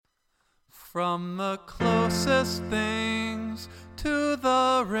From the closest things to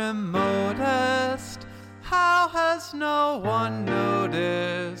the remotest, how has no one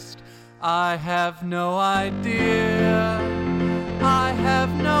noticed? I have no idea. I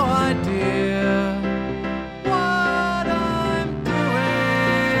have no idea what I'm doing.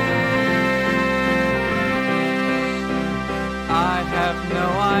 I have no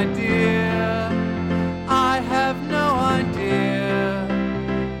idea. I have no idea.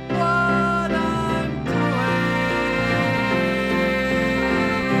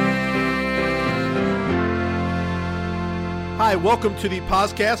 Hi, welcome to the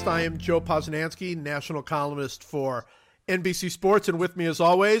PosCast. I am Joe Posnanski, national columnist for NBC Sports, and with me as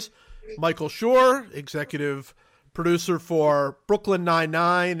always, Michael Schur, executive producer for Brooklyn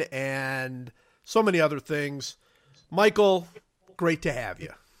Nine-Nine and so many other things. Michael, great to have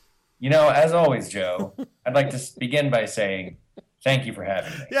you. You know, as always, Joe, I'd like to begin by saying thank you for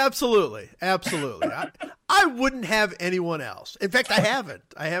having me. Yeah, absolutely. Absolutely. I wouldn't have anyone else. In fact, I haven't.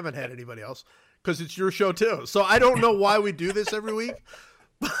 I haven't had anybody else. Because it's your show, too. So I don't know why we do this every week.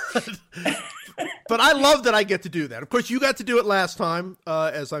 But I love that I get to do that. Of course, you got to do it last time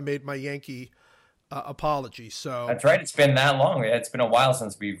as I made my Yankee apology. So that's right. It's been that long. It's been a while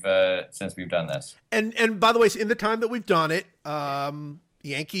since we've done this. And by the way, in the time that we've done it,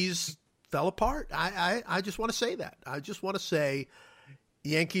 Yankees fell apart. I just want to say that. I just want to say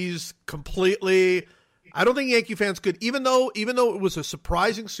Yankees completely. I don't think Yankee fans could, even though it was a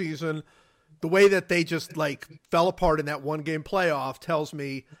surprising season. The way that they just fell apart in that one game playoff tells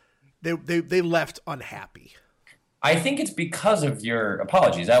me they left unhappy. I think it's because of your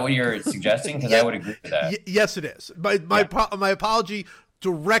apology. Is that what you're suggesting? Because I would agree with that. Yes, it is. My apology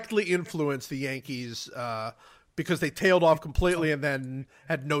directly influenced the Yankees because they tailed off completely and then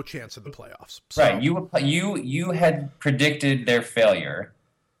had no chance in the playoffs. So, right. You had predicted their failure,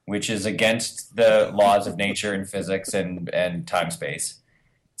 which is against the laws of nature and physics and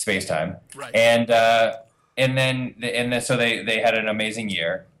space-time. Right. And then so they had an amazing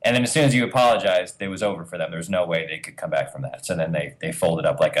year. And then as soon as you apologized, it was over for them. There was no way they could come back from that. So then they folded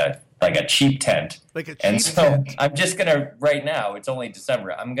up like a cheap tent. Tent. I'm just gonna right now, it's only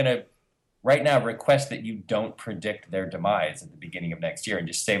December, I'm gonna right now request that you don't predict their demise at the beginning of next year and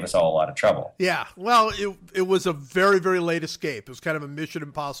just save us all a lot of trouble. Yeah. Well, it was a very, very late escape. It was kind of a Mission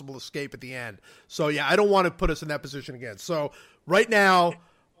Impossible escape at the end. So yeah, I don't want to put us in that position again. So right now,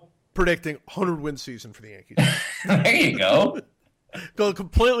 predicting 100-win season for the Yankees. There you go. Go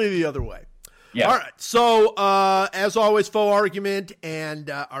completely the other way. Yeah. All right. So, as always, faux argument and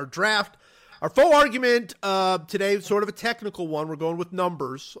our draft. Our faux argument today is sort of a technical one. We're going with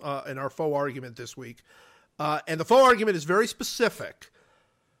numbers in our faux argument this week. And the faux argument is very specific.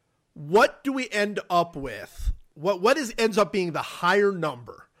 What do we end up with? What ends up being the higher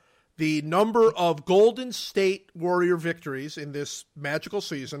number? The number of Golden State Warrior victories in this magical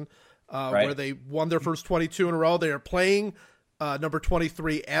season where they won their first 22 in a row. They are playing number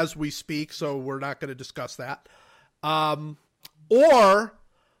 23 as we speak, so we're not going to discuss that. Or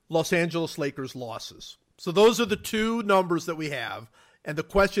Los Angeles Lakers losses. So those are the two numbers that we have, and the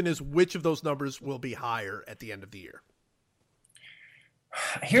question is which of those numbers will be higher at the end of the year?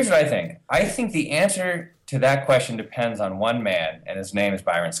 Here's what I think. I think the answer to that question depends on one man, and his name is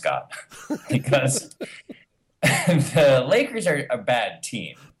Byron Scott. Because the Lakers are a bad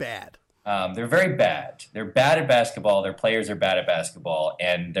team. Bad. They're very bad. They're bad at basketball. Their players are bad at basketball,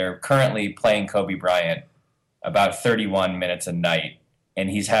 and they're currently playing Kobe Bryant about 31 minutes a night, and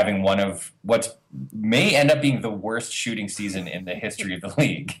he's having one of what may end up being the worst shooting season in the history of the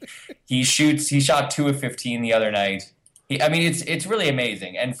league. He shot 2 of 15 the other night. It's really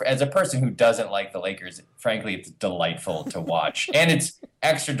amazing. And as a person who doesn't like the Lakers, frankly, it's delightful to watch. And it's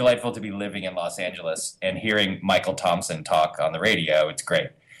extra delightful to be living in Los Angeles and hearing Michael Thompson talk on the radio. It's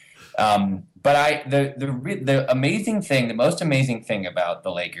great. But the amazing thing, the most amazing thing about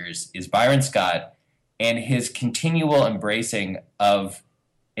the Lakers is Byron Scott and his continual embracing of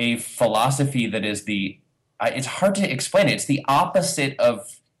a philosophy that is it's hard to explain it. It's the opposite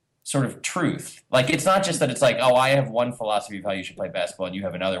of sort of truth. Like, it's not just that it's like, oh, I have one philosophy of how you should play basketball and you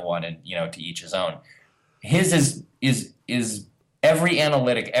have another one, and, to each his own. His is every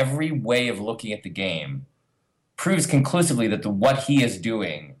analytic, every way of looking at the game proves conclusively that what he is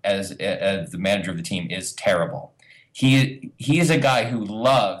doing as the manager of the team is terrible. He is a guy who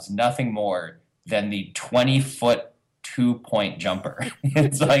loves nothing more than the 20-foot 2-point jumper.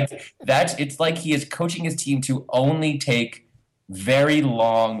 It's like he is coaching his team to only take very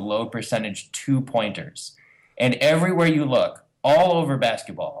long, low percentage 2-pointers. And everywhere you look, all over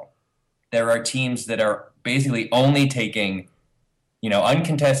basketball, there are teams that are basically only taking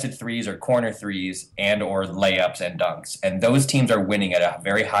uncontested threes or corner threes and or layups and dunks. And those teams are winning at a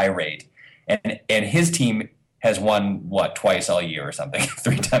very high rate. And his team has won, twice all year or something,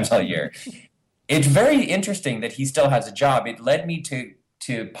 3 times all year. It's very interesting that he still has a job. It led me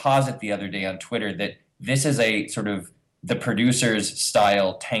to posit the other day on Twitter that this is a sort of the producer's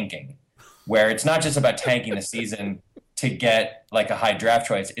style tanking, where it's not just about tanking the season to get like a high draft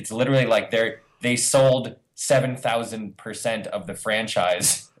choice. It's literally like they sold 7,000% of the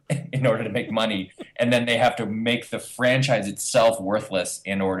franchise in order to make money, and then they have to make the franchise itself worthless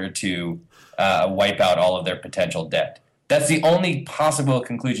in order to wipe out all of their potential debt. That's the only possible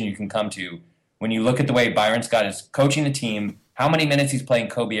conclusion you can come to when you look at the way Byron Scott is coaching the team, how many minutes he's playing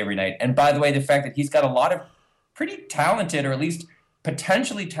Kobe every night, and by the way, the fact that he's got a lot of pretty talented, or at least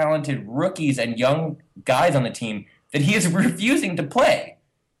potentially talented rookies and young guys on the team that he is refusing to play.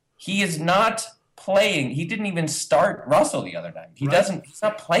 He is not playing. He didn't even start Russell the other night. He's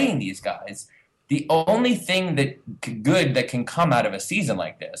not playing these guys. The only thing that can come out of a season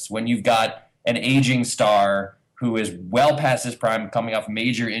like this, when you've got an aging star who is well past his prime, coming off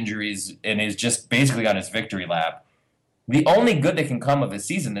major injuries, and is just basically on his victory lap, the only good that can come of a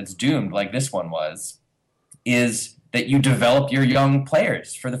season that's doomed like this one was, is that you develop your young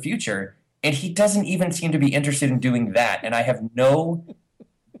players for the future. And he doesn't even seem to be interested in doing that. And I have no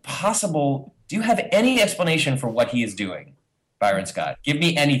possible... Do you have any explanation for what he is doing, Byron Scott? Give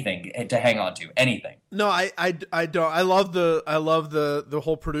me anything to hang on to. Anything. No, I don't. I love the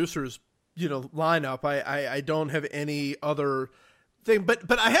whole producers lineup. I don't have any other thing.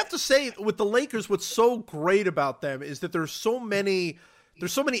 But I have to say, with the Lakers, what's so great about them is that there's so many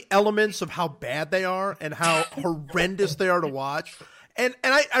elements of how bad they are and how horrendous they are to watch. And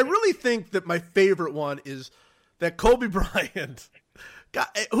I really think that my favorite one is that Kobe Bryant,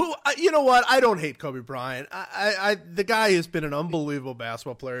 who, you know what? I don't hate Kobe Bryant. The guy has been an unbelievable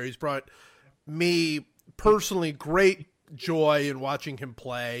basketball player. He's brought me personally great joy in watching him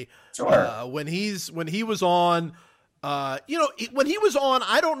play. Sure. When he was on, I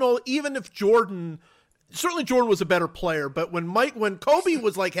don't know, even if certainly Jordan was a better player, but when Kobe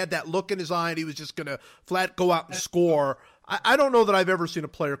was like, had that look in his eye and he was just going to flat go out and score, I don't know that I've ever seen a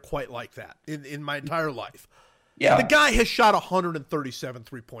player quite like that in my entire life. Yeah. The guy has shot 137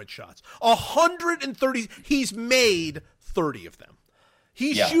 three-point shots. 130. He's made 30 of them.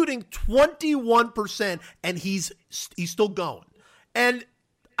 He's shooting 21%, and he's still going. And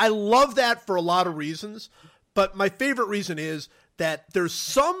I love that for a lot of reasons, but my favorite reason is that there's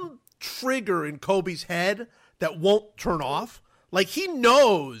some trigger in Kobe's head that won't turn off. Like, he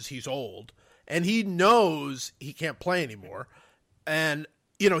knows he's old, and he knows he can't play anymore. And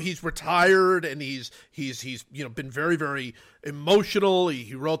he's retired, and he's been very, very emotional.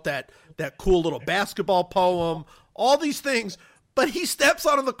 He wrote that cool little basketball poem, all these things. But he steps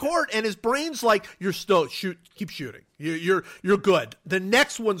out on the court, and his brain's like, "You're still keep shooting. You're good. The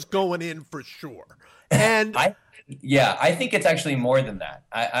next one's going in for sure." And I think it's actually more than that.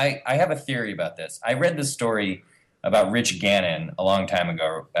 I have a theory about this. I read this story about Rich Gannon a long time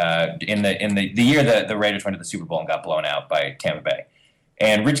ago, in the year that the Raiders went to the Super Bowl and got blown out by Tampa Bay.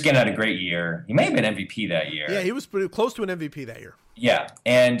 And Rich Gannon had a great year. He may have been MVP that year. Yeah, he was pretty close to an MVP that year. Yeah,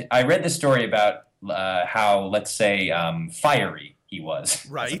 and I read this story about how, let's say, fiery he was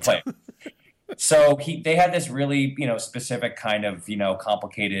as a player. So they had this really, specific kind of,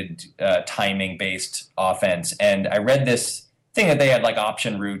 complicated timing-based offense. And I read this thing that they had like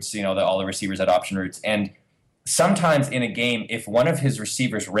option routes, that all the receivers had option routes. And sometimes in a game, if one of his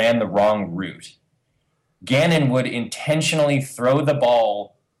receivers ran the wrong route, Gannon would intentionally throw the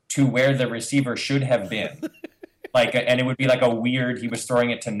ball to where the receiver should have been. And it would be like he was throwing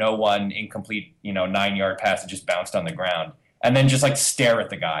it to no one, incomplete, 9-yard pass that just bounced on the ground. And then just like stare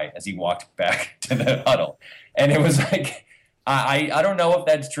at the guy as he walked back to the huddle. And it was like, I don't know if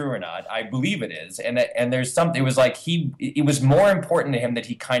that's true or not. I believe it is. And there's something, it was like it was more important to him that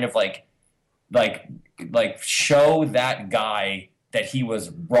he kind of like show that guy that he was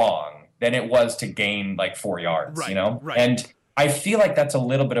wrong than it was to gain like 4 yards, Right. And I feel like that's a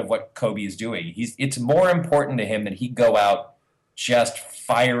little bit of what Kobe is doing. It's more important to him that he go out just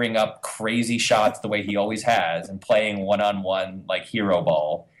firing up crazy shots the way he always has and playing one-on-one like hero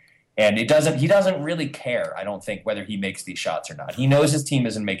ball. And he doesn't really care, I don't think, whether he makes these shots or not. He knows his team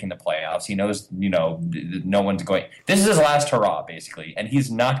isn't making the playoffs. He knows, no one's going. This is his last hurrah, basically, and he's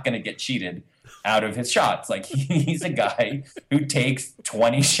not going to get cheated out of his shots. Like, he's a guy who takes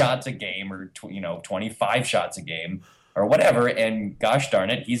 20 shots a game or 25 shots a game or whatever, and gosh darn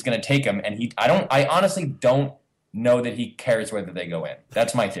it, he's going to take them. And I honestly don't know that he cares whether they go in.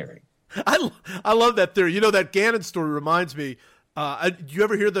 That's my theory. I love that theory. That Gannon story reminds me Do you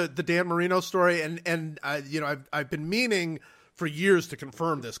ever hear the Dan Marino story? And I've been meaning for years to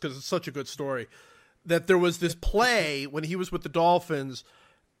confirm this because it's such a good story, that there was this play when he was with the Dolphins,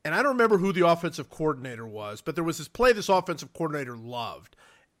 and I don't remember who the offensive coordinator was, but there was this play this offensive coordinator loved,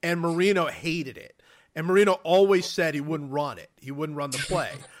 and Marino hated it. And Marino always said he wouldn't run it. He wouldn't run the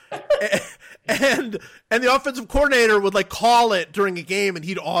play. and the offensive coordinator would like call it during a game, and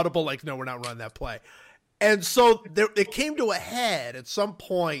he'd audible like, no, we're not running that play. And so it came to a head at some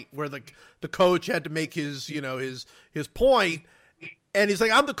point where the coach had to make his point, and he's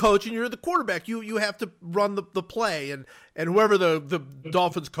like, I'm the coach and you're the quarterback. You have to run the play. And whoever the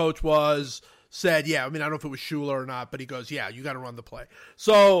Dolphins coach was said, yeah, I mean, I don't know if it was Shula or not, but he goes, yeah, you got to run the play.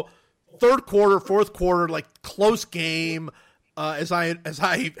 So third quarter, fourth quarter, like close game, as I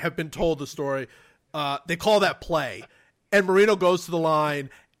have been told the story, they call that play, and Marino goes to the line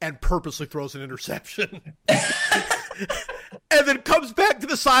and purposely throws an interception. And then comes back to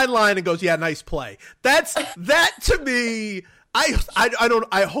the sideline and goes, yeah, nice play. That to me,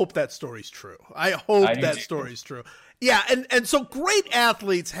 I hope that story's true. I hope that story's true. Yeah, and so great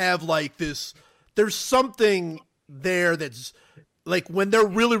athletes have like this, there's something there that's like when they're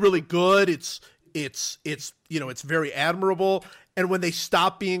really, really good, it's very admirable. And when they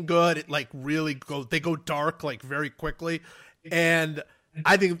stop being good, it like really they go dark like very quickly. And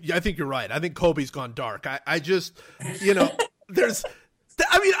I think you're right. I think Kobe's gone dark. I just, it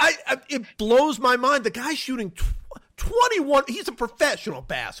blows my mind. The guy's shooting 21. He's a professional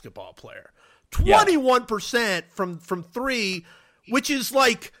basketball player. 21% from three, which is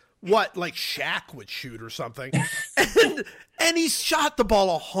like what like Shaq would shoot or something. and he's shot the ball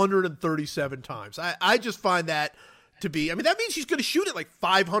 137 times. I just find that to be, I mean, that means he's going to shoot it like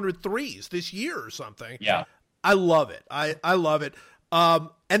 500 threes this year or something. Yeah. I love it. I love it. And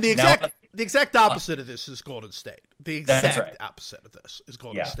the exact opposite of this is Golden State. The exact opposite of this is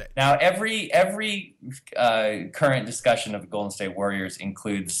Golden State. Now, every current discussion of the Golden State Warriors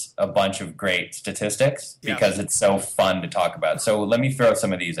includes a bunch of great statistics because it's so fun to talk about. So let me throw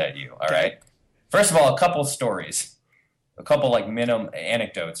some of these at you, all right? First of all, a couple stories, a couple like minimum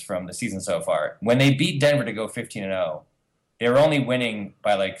anecdotes from the season so far. When they beat Denver to go 15-0, they were only winning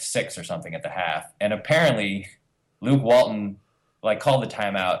by like 6 or something at the half. And apparently Luke Walton called the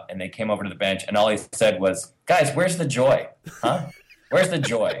timeout, and they came over to the bench, and all he said was, guys, where's the joy? Huh? Where's the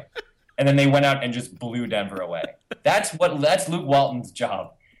joy? And then they went out and just blew Denver away. That's Luke Walton's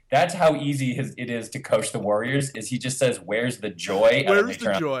job. That's how easy it is to coach the Warriors, is he just says, where's the joy? Where's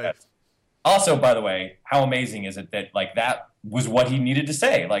the joy? Also, by the way, how amazing is it that that was what he needed to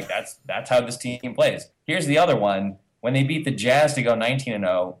say? That's how this team plays. Here's the other one. When they beat the Jazz to go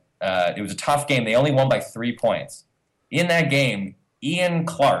 19-0, it was a tough game. They only won by 3 points. In that game, Ian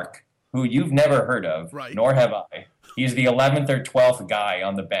Clark, who you've never heard of, nor have I, he's the 11th or 12th guy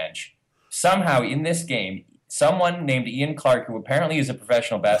on the bench. Somehow, in this game, someone named Ian Clark, who apparently is a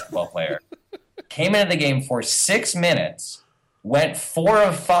professional basketball player, came into the game for 6 minutes, went 4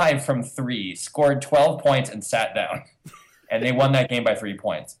 of 5 from 3, scored 12 points, and sat down. And they won that game by 3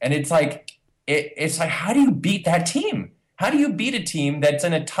 points. And it's like, how do you beat that team? How do you beat a team that's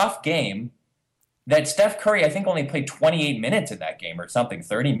in a tough game that Steph Curry, I think, only played 28 minutes in that game or something,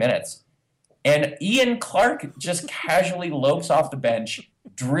 30 minutes. And Ian Clark just casually lopes off the bench,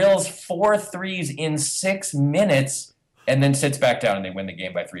 drills 4 threes in 6 minutes, and then sits back down and they win the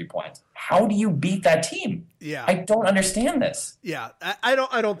game by 3 points. How do you beat that team? Yeah. I don't understand this. Yeah, I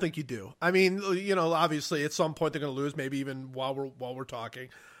don't think you do. I mean, obviously at some point they're going to lose, maybe even while we're talking.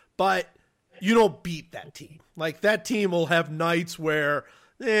 But you don't beat that team. Like that team will have nights where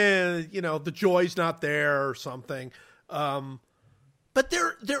the joy's not there or something. But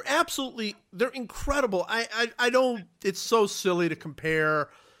they're incredible. I don't, it's so silly to compare,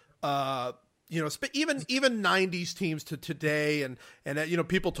 even 90s teams to today. And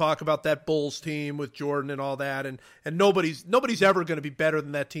people talk about that Bulls team with Jordan and all that. And nobody's ever going to be better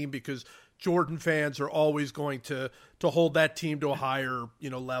than that team because Jordan fans are always going to hold that team to a higher,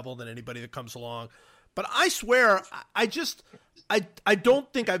 level than anybody that comes along. But I swear, I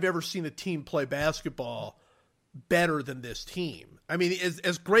don't think I've ever seen a team play basketball better than this team. I mean,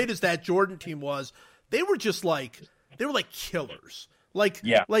 as great as that Jordan team was, they were just they were like killers. Like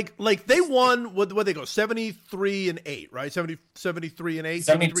they won, what they go, 73-8, right? 73-8?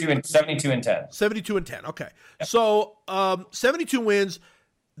 72-10. 72-10, okay. Yep. So 72 wins.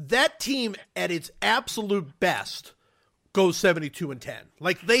 That team at its absolute best goes 72-10.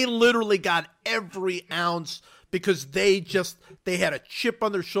 Like they literally got every ounce because they had a chip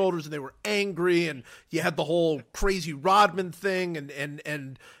on their shoulders and they were angry, and you had the whole crazy Rodman thing,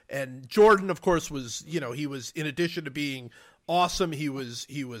 and Jordan, of course, was, he was, in addition to being awesome.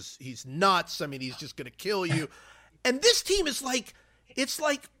 He's nuts. I mean, he's just going to kill you. And this team is like, it's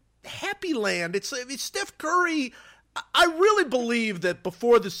like Happy Land. It's Steph Curry. I really believe that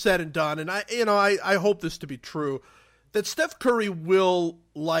before this said and done, and I hope this to be true, that Steph Curry will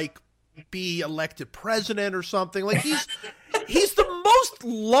be elected president or something. Like he's the most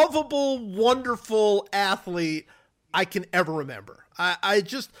lovable, wonderful athlete I can ever remember. I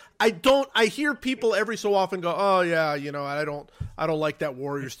hear people every so often go, oh yeah, I don't like that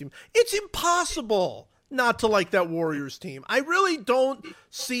Warriors team. It's impossible not to like that Warriors team. I really don't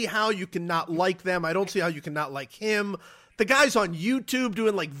see how you can not like them. I don't see how you can not like him. The guy's on YouTube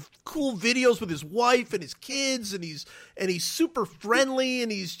doing like cool videos with his wife and his kids, and he's super friendly,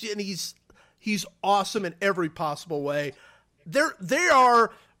 and he's awesome in every possible way.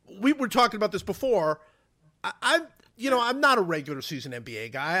 We were talking about this before. I'm not a regular season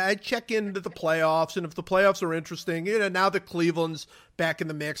NBA guy. I check into the playoffs, and if the playoffs are interesting, now that Cleveland's back in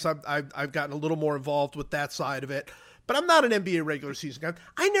the mix, I've gotten a little more involved with that side of it. But I'm not an NBA regular season guy.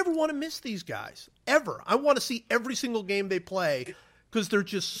 I never want to miss these guys, ever. I want to see every single game they play because they're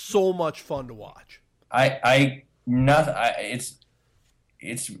just so much fun to watch. There's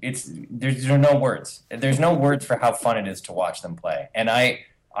no words. There's no words for how fun it is to watch them play. And I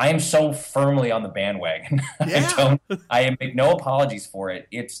am so firmly on the bandwagon. Yeah. I make no apologies for it.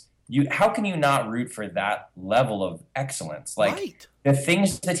 How can you not root for that level of excellence? Like right. The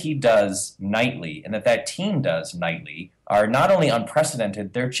things that he does nightly and that team does nightly are not only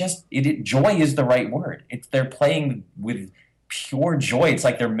unprecedented, they're just joy is the right word. They're playing with pure joy. It's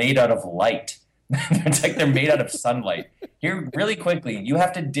like they're made out of light. It's like they're made out of sunlight. Here, really quickly, you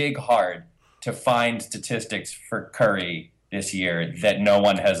have to dig hard to find statistics for Curry this year that no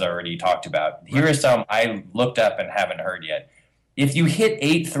one has already talked about. Here are some I looked up and haven't heard yet. If you hit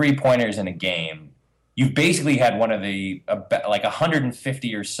 8 3-pointers in a game, you've basically had one of the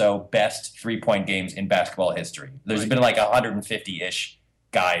 150 or so best 3-point games in basketball history. There's been like 150-ish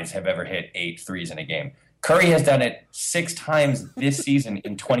guys have ever hit 8 threes in a game. Curry has done it 6 times this season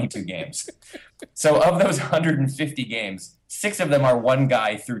in 22 games. So of those 150 games, 6 of them are one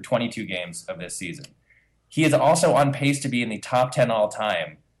guy through 22 games of this season. He is also on pace to be in the top 10 all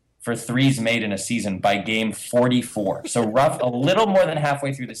time for threes made in a season by game 44. So a little more than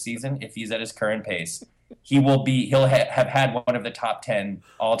halfway through the season, if he's at his current pace, he'll have had one of the top 10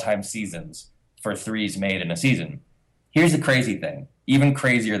 all-time seasons for threes made in a season. Here's the crazy thing, even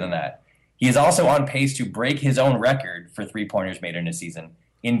crazier than that. He is also on pace to break his own record for 3-pointers made in a season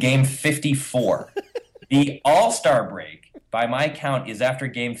in game 54. The All-Star break, by my count, is after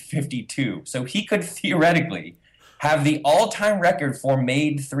game 52. So he could theoretically have the all-time record for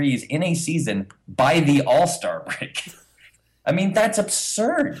made threes in a season by the All-Star break. I mean, that's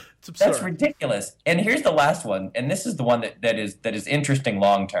absurd. It's absurd. That's ridiculous. And here's the last one, and this is the one that is interesting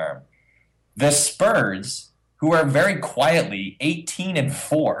long-term. The Spurs, who are very quietly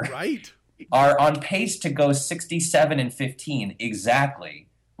 18-4, right, are on pace to go 67-15 exactly,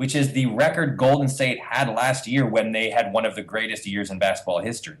 which is the record Golden State had last year when they had one of the greatest years in basketball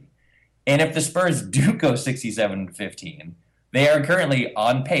history. And if the Spurs do go 67-15, they are currently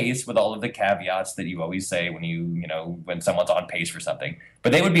on pace with all of the caveats that you always say when someone's on pace for something.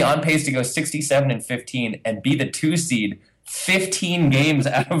 But they would be on pace to go 67-15 and be the 2 seed 15 games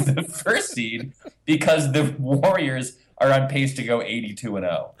out of the 1st seed because the Warriors are on pace to go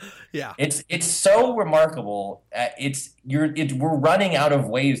 82-0. Yeah. It's so remarkable. We're running out of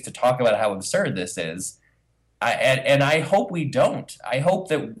ways to talk about how absurd this is. And I hope we don't. I hope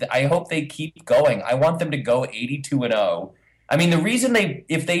they keep going. I want them to go 82-0. I mean, the reason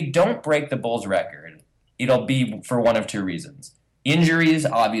if they don't break the Bulls record, it'll be for one of 2 reasons. Injuries,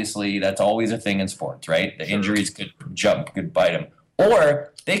 obviously, that's always a thing in sports, right? The injuries could bite them.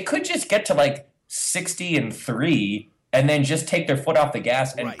 Or they could just get to like 60-3 and then just take their foot off the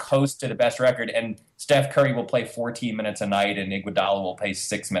gas and coast to the best record. And Steph Curry will play 14 minutes a night, and Iguodala will play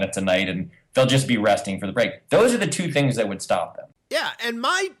 6 minutes a night, and they'll just be resting for the break. Those are the 2 things that would stop them. Yeah, and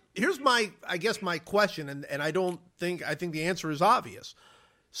here's my question, and I think the answer is obvious.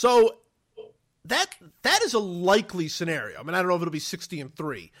 So that is a likely scenario. I mean, I don't know if it'll be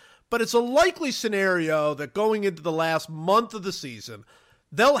 60-3, but it's a likely scenario that going into the last month of the season,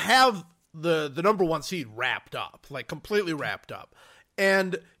 they'll have the number 1 seed wrapped up, like completely wrapped up.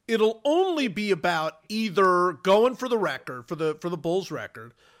 And it'll only be about either going for the record, for the Bulls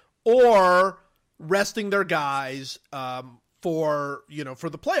record, or resting their guys for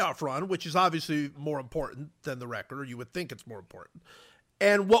the playoff run, which is obviously more important than the record, or you would think it's more important.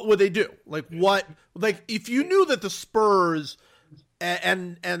 And what would they do? Like if you knew that the Spurs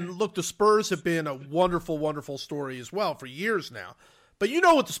And look, the Spurs have been a wonderful, wonderful story as well for years now. But you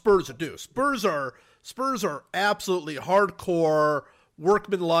know what the Spurs do. Spurs are absolutely hardcore,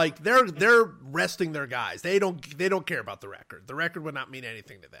 workmanlike. They're resting their guys. They don't care about the record. The record would not mean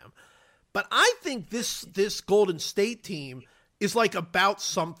anything to them. But I think this Golden State team is like about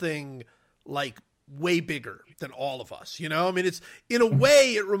something like way bigger than all of us. You know, I mean, it's in a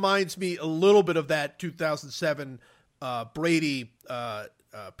way it reminds me a little bit of that 2007 Brady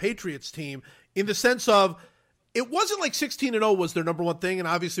Patriots team in the sense of it wasn't like 16-0 was their number one thing, and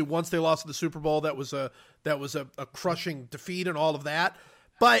obviously once they lost the Super Bowl, that was a crushing defeat and all of that.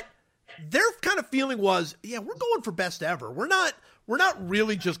 But their kind of feeling was, yeah, we're going for best ever. We're not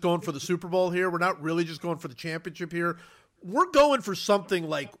really just going for the Super Bowl here. We're not really just going for the championship here. We're going for something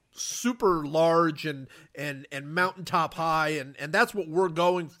like super large and mountaintop high, and that's what we're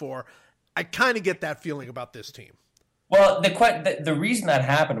going for. I kind of get that feeling about this team. Well, the reason that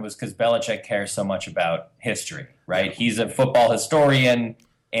happened was because Belichick cares so much about history, right? He's a football historian,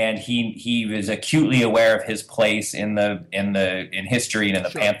 and he was acutely aware of his place in history and in the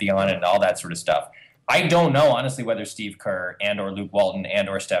pantheon and all that sort of stuff. I don't know, honestly, whether Steve Kerr and or Luke Walton and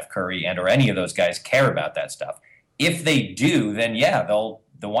or Steph Curry and or any of those guys care about that stuff. If they do, then yeah,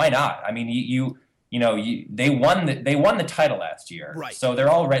 why not? I mean, they won the title last year, right? So they're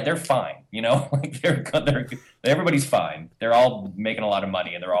all right. They're fine, like they're everybody's fine. They're all making a lot of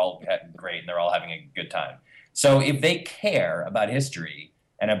money and they're all great and they're all having a good time. So if they care about history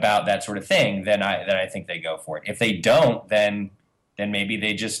and about that sort of thing, then I think they go for it. If they don't, then maybe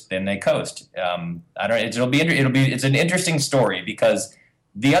they coast. I don't. It's an interesting story because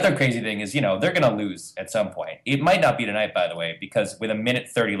the other crazy thing is, they're going to lose at some point. It might not be tonight, by the way, because with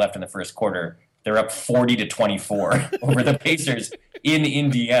 1:30 left in the first quarter, they're up 40-24 over the Pacers in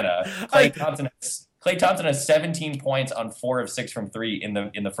Indiana. Klay Thompson has 17 points on 4 of 6 from 3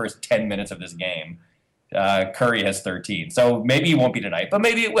 in the first 10 minutes of this game. Curry has 13. So maybe it won't be tonight, but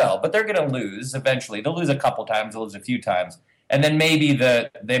maybe it will. But they're going to lose eventually. They'll lose a couple times. They'll lose a few times. And then maybe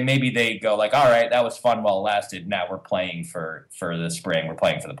they go like, all right, that was fun while it lasted. Now we're playing for the spring. We're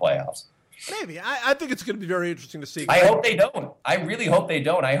playing for the playoffs. Maybe. I think it's going to be very interesting to see. I hope they don't. I really hope they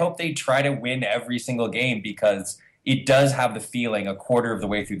don't. I hope they try to win every single game because it does have the feeling a quarter of the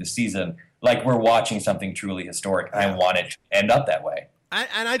way through the season like we're watching something truly historic. I want it to end up that way.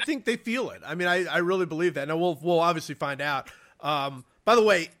 And I think they feel it. I mean, I really believe that. Now, we'll obviously find out. By the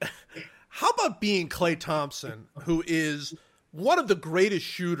way, how about being Klay Thompson, who is one of the greatest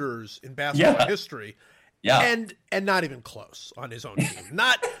shooters in basketball history? Yeah, and not even close on his own team.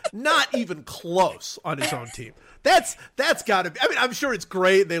 Not even close on his own team. That's got to be. I mean, I'm sure it's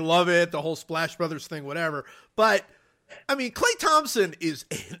great. They love it. The whole Splash Brothers thing, whatever. But I mean, Klay Thompson is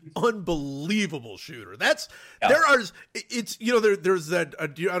an unbelievable shooter. There's that. I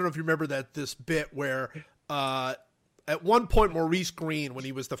don't know if you remember this bit where at one point Maurice Green, when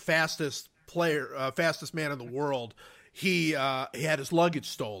he was the fastest man in the world, he had his luggage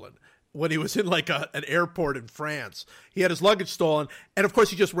stolen. When he was in like an airport in France, he had his luggage stolen, and of course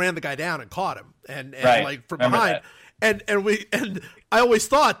he just ran the guy down and caught him, and like from behind, and I always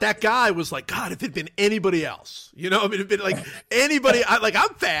thought that guy was like, God, if it'd been anybody else, I mean, it'd been like anybody,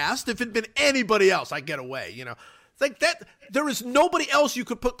 I'm fast. If it'd been anybody else, I'd get away, It's like that. There is nobody else you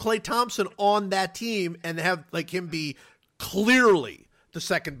could put Klay Thompson on that team and have like him be clearly the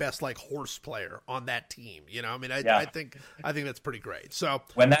second best like horse player on that team. I mean, I think that's pretty great. So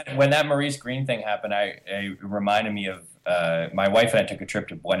when that Maurice Green thing happened, it reminded me of my wife and I took a trip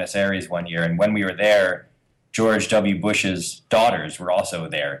to Buenos Aires one year, and when we were there, George W. Bush's daughters were also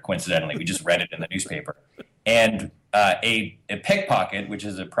there. Coincidentally, we just read it in the newspaper, and a pickpocket, which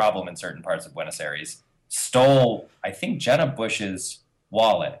is a problem in certain parts of Buenos Aires, stole I think Jenna Bush's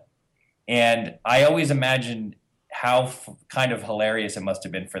wallet, and I always imagined how kind of hilarious it must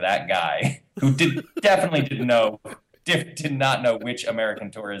have been for that guy who definitely did not know which American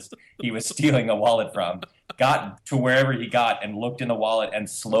tourist he was stealing a wallet from, got to wherever he got and looked in the wallet and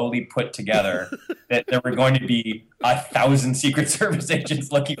slowly put together that there were going to be 1,000 Secret Service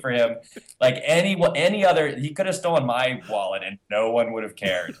agents looking for him. Like any other, he could have stolen my wallet and no one would have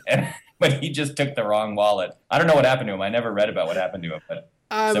cared. But he just took the wrong wallet. I don't know what happened to him. I never read about what happened to him, but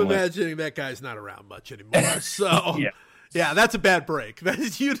I'm imagining that guy's not around much anymore. So, yeah, that's a bad break.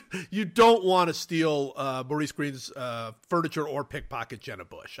 You don't want to steal Maurice Green's furniture or pickpocket Jenna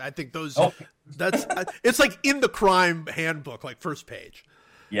Bush. I think it's like in the crime handbook, like first page.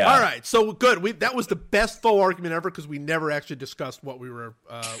 Yeah. All right. So good. That was the best faux argument ever because we never actually discussed what the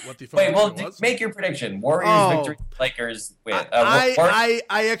faux argument was. Make your prediction. Warriors victory, Lakers win. I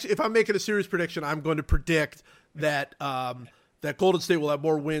actually, if I'm making a serious prediction, I'm going to predict that that Golden State will have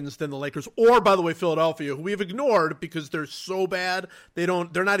more wins than the Lakers, or, by the way, Philadelphia, who we've ignored because they're so bad. They're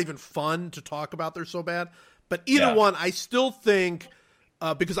not even fun to talk about. They're so bad. But either one, I still think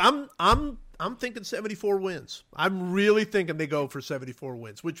because I'm thinking 74 wins. I'm really thinking they go for 74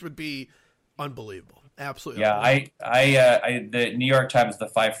 wins, which would be unbelievable. Absolutely. Yeah, unbelievable. the New York Times, the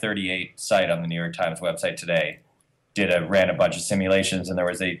 538 site on the New York Times website today, ran a bunch of simulations, and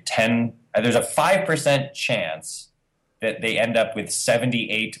there's a 5% chance that they end up with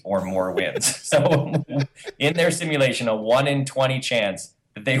 78 or more wins. So in their simulation, a 1 in 20 chance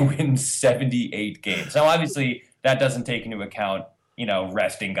that they win 78 games. Now, obviously, that doesn't take into account,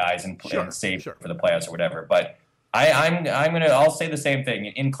 resting guys and save for the playoffs or whatever. But I'll say the same thing.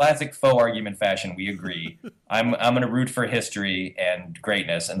 In classic faux argument fashion, we agree. I'm gonna root for history and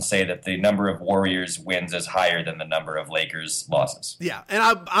greatness and say that the number of Warriors wins is higher than the number of Lakers losses. Yeah, and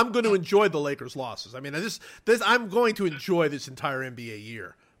I'm going to enjoy the Lakers losses. I mean, I'm going to enjoy this entire NBA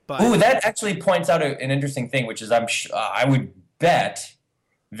year. But that actually points out an interesting thing, which is I would bet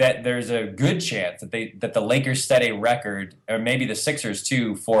that there's a good chance that the Lakers set a record, or maybe the Sixers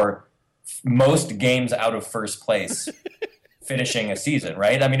too, for most games out of first place finishing a season,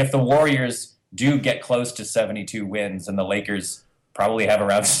 right? I mean, if the Warriors do get close to 72 wins and the Lakers probably have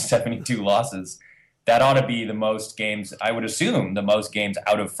around 72 losses, that ought to be the most games, I would assume, the most games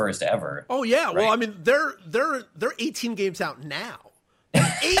out of first ever. Oh yeah, right? Well, I mean, they're 18 games out now.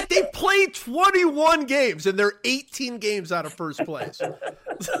 They played 21 games and they're 18 games out of first place.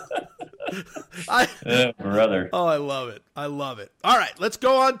 Brother. Oh, I love it. All right, let's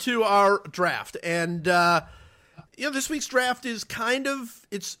go on to our draft. And this week's draft is kind of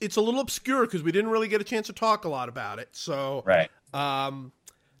it's a little obscure because we didn't really get a chance to talk a lot about it. So right.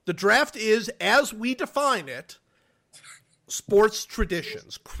 The draft is, as we define it, sports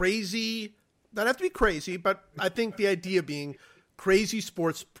traditions. Crazy, not have to be crazy, but I think the idea being crazy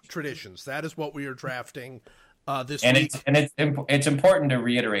sports traditions. That is what we are drafting this week. It's important to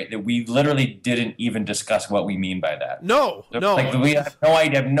reiterate that we literally didn't even discuss what we mean by that. No. We have no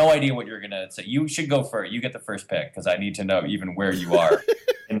idea what you're going to say. You should go first. You get the first pick because I need to know even where you are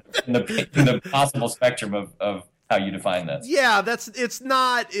in the possible spectrum of how you define this. Yeah, it's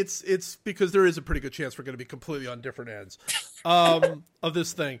because there is a pretty good chance we're going to be completely on different ends of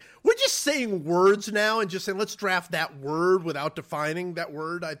this thing. We're just saying words now and just saying let's draft that word without defining that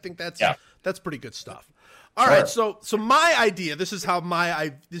word. I think that's pretty good stuff. All right, so my idea, this is how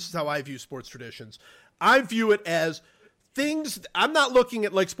I view sports traditions. I view it as things. I'm not looking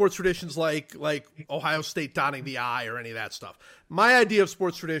at like sports traditions like Ohio State dotting the I or any of that stuff. My idea of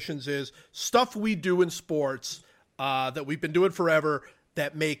sports traditions is stuff we do in sports that we've been doing forever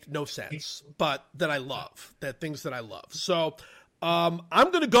that make no sense, but that I love, things that I love. So I'm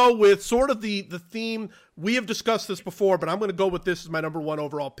going to go with sort of the theme. We have discussed this before, but I'm going to go with this as my number one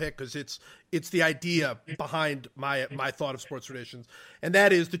overall pick because it's the idea behind my thought of sports traditions, and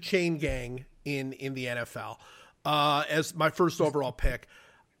that is the chain gang in the NFL as my first overall pick.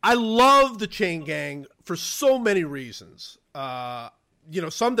 I love the chain gang for so many reasons.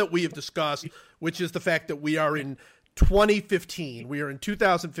 Some that we have discussed, which is the fact that we are in 2015. We are in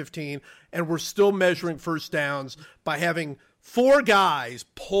 2015, and we're still measuring first downs by having 4 guys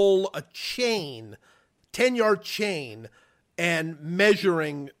pull a chain, 10-yard chain, and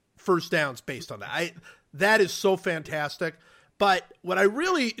measuring first downs based on that. That is so fantastic. But what I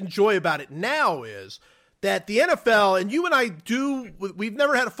really enjoy about it now is that the NFL, and you and I we've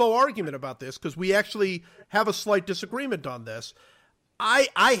never had a faux argument about this because we actually have a slight disagreement on this.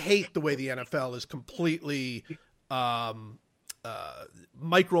 I hate the way the NFL is completely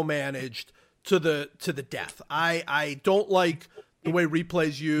micromanaged to the death. I don't like the way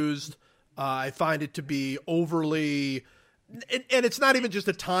replay's used. I find it to be overly, and it's not even just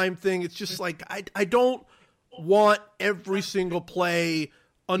a time thing. It's just like I don't want every single play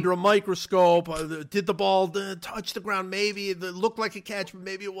under a microscope. Did the ball touch the ground? Maybe it looked like a catch, but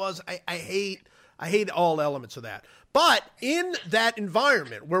maybe it was. I hate all elements of that. But in that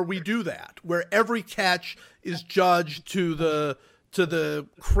environment where we do that, where every catch is judged to the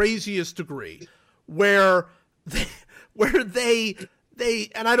craziest degree, where they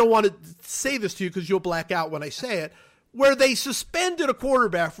and I don't want to say this to you because you'll black out when I say it, where they suspended a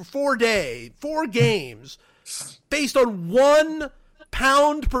quarterback for 4 games based on 1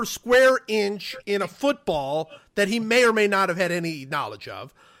 pound per square inch in a football that he may or may not have had any knowledge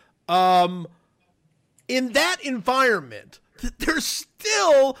of. In that environment, they're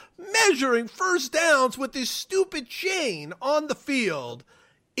still measuring first downs with this stupid chain on the field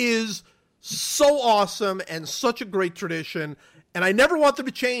is so awesome and such a great tradition, and I never want them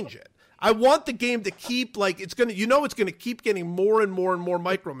to change it. I want the game to keep it's going to keep getting more and more and more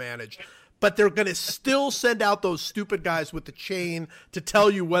micromanaged, but they're going to still send out those stupid guys with the chain to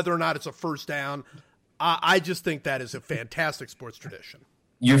tell you whether or not it's a first down. I just think that is a fantastic sports tradition.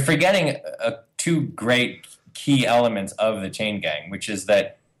 You're forgetting two great key elements of the chain gang, which is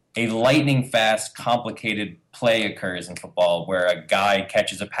that a lightning fast, complicated play occurs in football where a guy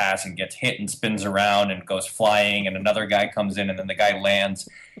catches a pass and gets hit and spins around and goes flying, and another guy comes in and then the guy lands.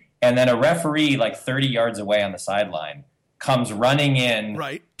 And then a referee 30 yards away on the sideline comes running in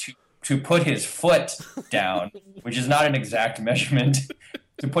to put his foot down, which is not an exact measurement,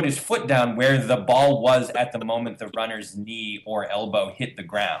 to put his foot down where the ball was at the moment the runner's knee or elbow hit the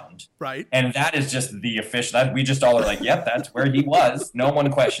ground. Right. And that is just the official. We just all are like, yep, that's where he was. No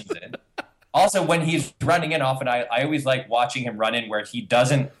one questions it. Also, when he's running in, often I always like watching him run in where he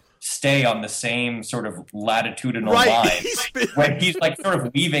doesn't stay on the same sort of latitudinal line. When he's sort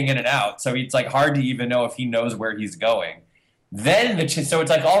of weaving in and out. So it's hard to even know if he knows where he's going. So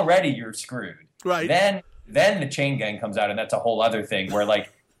it's already you're screwed. Right. Then the chain gang comes out, and that's a whole other thing where,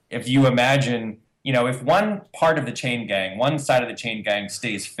 if you imagine, if one part of the chain gang, one side of the chain gang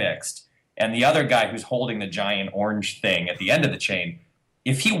stays fixed, and the other guy who's holding the giant orange thing at the end of the chain,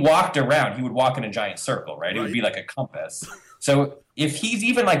 if he walked around, he would walk in a giant circle, right? It would be like a compass. So if he's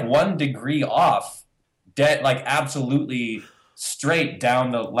even 1 degree off, absolutely straight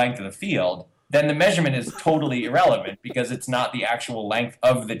down the length of the field, then the measurement is totally irrelevant because it's not the actual length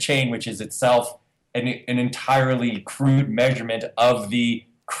of the chain, which is itself an entirely crude measurement of the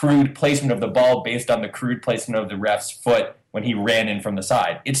crude placement of the ball based on the crude placement of the ref's foot when he ran in from the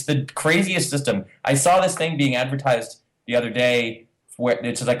side. It's the craziest system. I saw this thing being advertised the other day where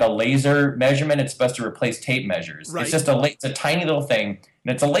it's a laser measurement. It's supposed to replace tape measures. Right. It's just it's a tiny little thing,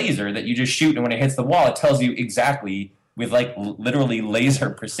 and it's a laser that you just shoot, and when it hits the wall, it tells you exactly with literally laser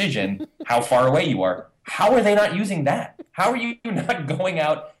precision how far away you are. How are they not using that? How are you not going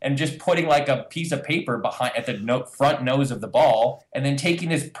out and just putting a piece of paper behind at the front nose of the ball and then taking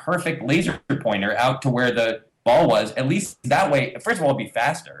this perfect laser pointer out to where the ball was? At least that way, first of all, it'd be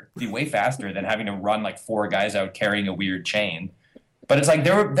faster. It'd be way faster than having to run 4 guys out carrying a weird chain. But it's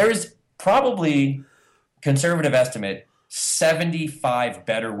there's probably, conservative estimate, 75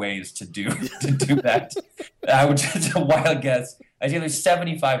 better ways to do that. I would just a wild guess. I say there's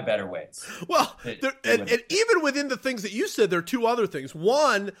 75 better ways. Well, and even within the things that you said, there are 2 other things.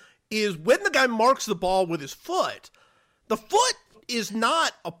 One is when the guy marks the ball with his foot, the foot is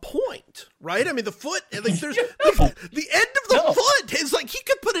not a point, right? I mean, the foot, there's the end of the foot is he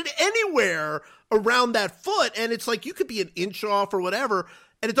could put it anywhere around that foot, and it's you could be an inch off or whatever,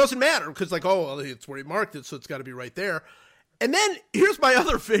 and it doesn't matter because it's where he marked it, so it's got to be right there. And then here's my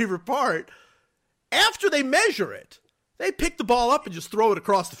other favorite part. After they measure it, they pick the ball up and just throw it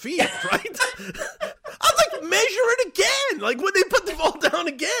across the field, right? I'm measure it again. When they put the ball down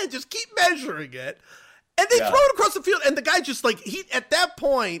again, just keep measuring it. And they throw it across the field. And the guy just at that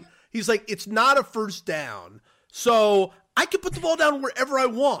point, he's it's not a first down. So I can put the ball down wherever I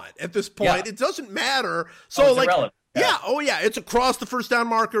want at this point. Yeah. It doesn't matter. So it's irrelevant. Yeah. Oh yeah. It's across the first down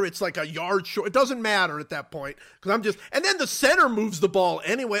marker. It's a yard short. It doesn't matter at that point because and then the center moves the ball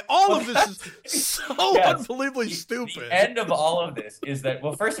anyway. All of this is so unbelievably stupid. The end of all of this is that,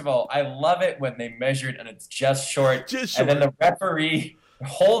 well, first of all, I love it when they measure it and it's just short. And then the referee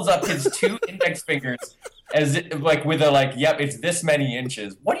holds up his 2 index fingers as with a yep, it's this many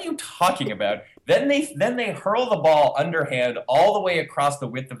inches. What are you talking about? Then they hurl the ball underhand all the way across the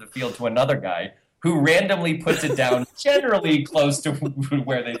width of the field to another guy who randomly puts it down generally close to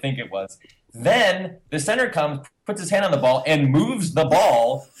where they think it was. Then the center comes, puts his hand on the ball, and moves the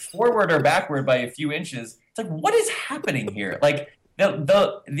ball forward or backward by a few inches. It's what is happening here?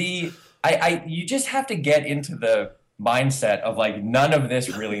 You just have to get into the mindset of none of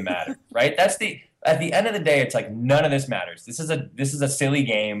this really matters, right? At the end of the day, it's none of this matters. This is a silly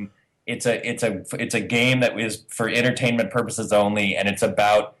game. It's a game that is for entertainment purposes only, and it's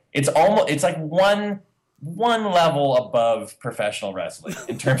one level above professional wrestling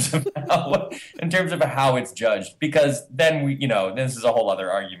in terms of how it's judged. Because then this is a whole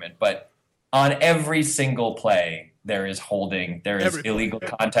other argument. But on every single play, there is holding, there is illegal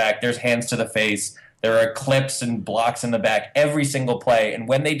contact, there's hands to the face, there are clips and blocks in the back. Every single play, and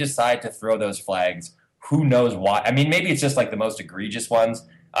when they decide to throw those flags, who knows why? I mean, maybe it's just the most egregious ones.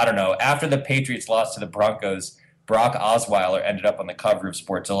 I don't know. After the Patriots lost to the Broncos, Brock Osweiler ended up on the cover of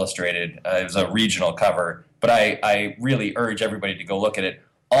Sports Illustrated. It was a regional cover, but I really urge everybody to go look at it.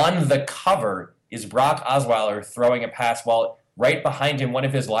 On the cover is Brock Osweiler throwing a pass while right behind him, one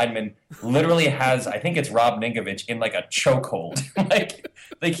of his linemen literally has, I think it's Rob Ninkovich, in like a chokehold.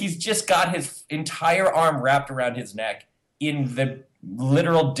 like he's just got his entire arm wrapped around his neck in the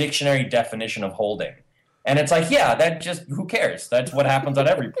literal dictionary definition of holding. And it's like, yeah, that just, who cares? That's what happens on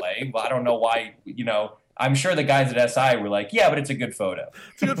every play. Well, I don't know why, I'm sure the guys at SI were like, yeah, but it's a good photo.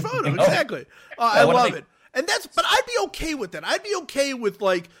 It's a good photo, exactly. I love it. And but I'd be okay with that. I'd be okay with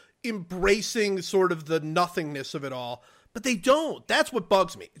like embracing sort of the nothingness of it all, but they don't. That's what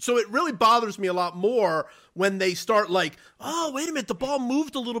bugs me. So it really bothers me a lot more when they start like, oh, wait a minute, the ball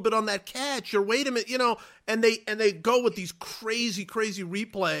moved a little bit on that catch, or wait a minute, and they go with these crazy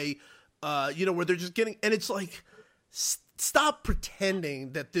replay, where they're just getting, and it's like, stop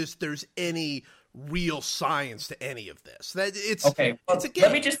pretending that there's any real science to any of this. That it's okay. Well, it's a game.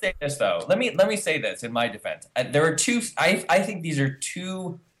 Let me just say this though. Let me say this in my defense. There are two. I think these are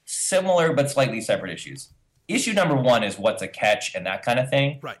two similar but slightly separate issues. Issue number one is what's a catch and that kind of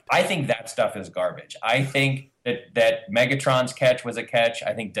thing. Right. I think that stuff is garbage. I think that Megatron's catch was a catch.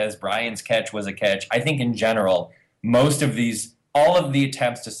 I think Des Bryant's catch was a catch. I think in general, all of the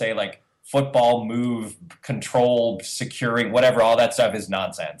attempts to say like football, move, control, securing, whatever, all that stuff is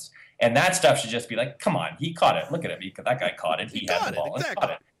nonsense. And that stuff should just be like, come on, he caught it. Look at him. That guy caught it. He had the ball and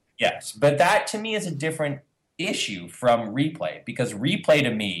caught it. Yes. But that to me is a different issue from replay, because replay to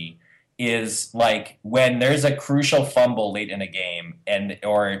me is like when there's a crucial fumble late in a game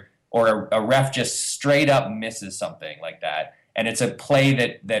or a ref just straight up misses something like that. And it's a play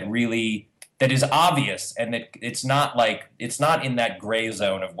that is obvious, and that it's not in that gray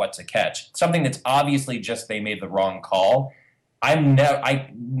zone of what's a catch. Something that's obviously just they made the wrong call. I am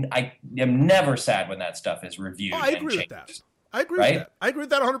never sad when that stuff is reviewed. I agree with that. I agree with that. I agree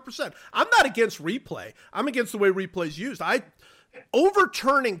with that 100%. I'm not against replay. I'm against the way replay is used.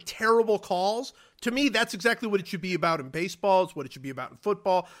 Overturning terrible calls, to me, that's exactly what it should be about in baseball. It's what it should be about in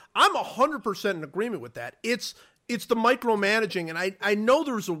football. I'm 100% in agreement with that. It's the micromanaging, and I know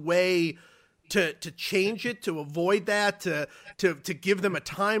there's a way to change it, to avoid that, to give them a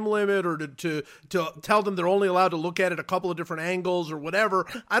time limit, or to tell them they're only allowed to look at it a couple of different angles or whatever.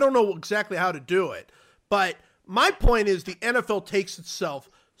 I don't know exactly how to do it. But my point is the NFL takes itself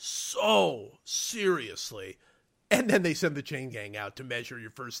so seriously, and then they send the chain gang out to measure your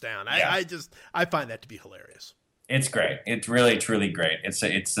first down. Yeah. I find that to be hilarious. It's great. It's really, truly great. It's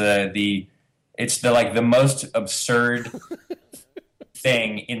the most absurd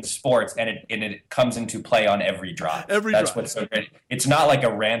thing in sports, and it comes into play on every drive. That's what's so great. It's not like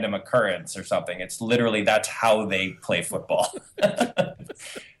a random occurrence or something. It's literally, that's how they play football.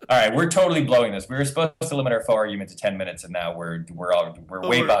 All right, we're totally blowing this. We were supposed to limit our faux argument to 10 minutes, and now we're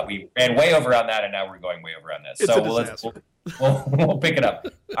way about. We ran way over on that, and now we're going way over on this. So we'll pick it up.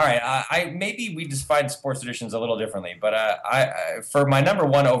 All right, maybe we define sports editions a little differently, but I for my number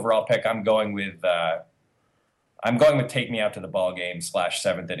one overall pick, I'm going with Take Me Out to the Ball Game /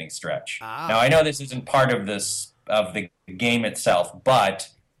 seventh inning stretch. Now, I know this isn't part of the game itself, but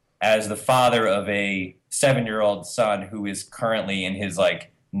as the father of a 7-year-old son who is currently in his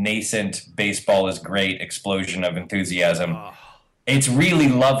nascent baseball is great explosion of enthusiasm, it's really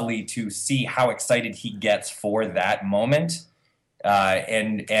lovely to see how excited he gets for that moment.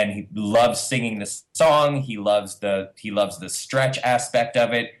 And he loves singing the song. He loves the stretch aspect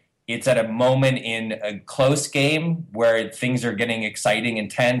of it. It's at a moment in a close game where things are getting exciting,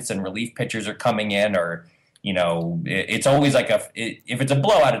 intense, and relief pitchers are coming in, or, it's always if it's a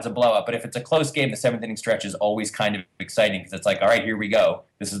blowout, it's a blowout. But if it's a close game, the seventh inning stretch is always kind of exciting, because it's like, all right, here we go.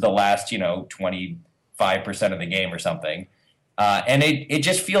 This is the last, 25% of the game or something. And it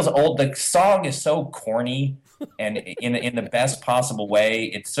just feels old. The song is so corny and in the best possible way.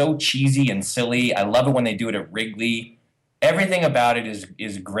 It's so cheesy and silly. I love it when they do it at Wrigley. Everything about it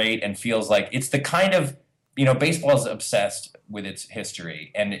is great and feels like it's the kind of, baseball is obsessed with its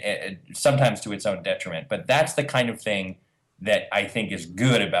history, and sometimes to its own detriment. But that's the kind of thing that I think is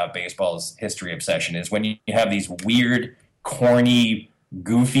good about baseball's history obsession, is when you have these weird, corny,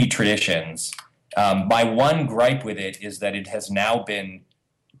 goofy traditions. My one gripe with it is that it has now been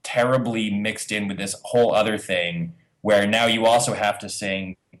terribly mixed in with this whole other thing, where now you also have to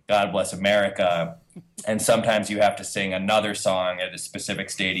sing God Bless America, and sometimes you have to sing another song at a specific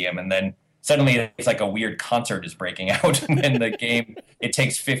stadium, and then suddenly it's like a weird concert is breaking out, and then the game, it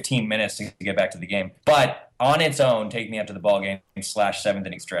takes 15 minutes to get back to the game. But on its own, Take Me Out to the Ball Game / seventh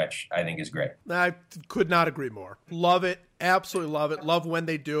inning stretch, I think is great. I could not agree more. Love it. Absolutely love it. Love when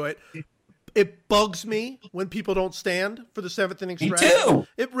they do it. It bugs me when people don't stand for the seventh inning stretch. Me too.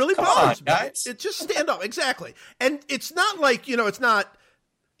 It really bothers me. Guys. It just stand up. Exactly. And it's not like, it's not,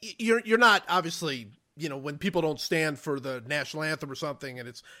 you're not obviously, when people don't stand for the national anthem or something and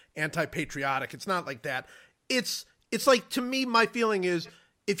it's anti-patriotic. It's not like that. It's like, to me, my feeling is,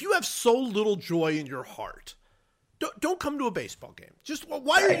 if you have so little joy in your heart, don't come to a baseball game. Just,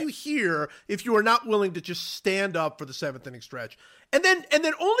 why are you here if you are not willing to just stand up for the 7th inning stretch? And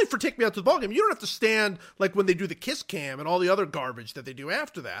then only for Take Me Out to the Ball Game. You don't have to stand like when they do the Kiss Cam and all the other garbage that they do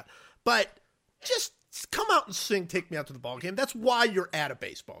after that. But just come out and sing Take Me Out to the Ball Game. That's why you're at a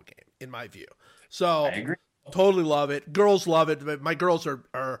baseball game, in my view. So I agree. Totally love it. Girls love it. My girls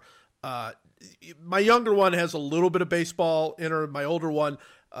are my younger one has a little bit of baseball in her. My older one,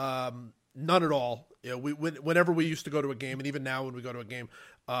 none at all. Whenever we used to go to a game, and even now when we go to a game,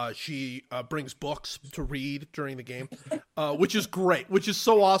 she brings books to read during the game, which is great, which is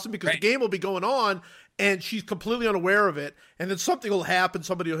so awesome, because the game will be going on and she's completely unaware of it. And then something will happen.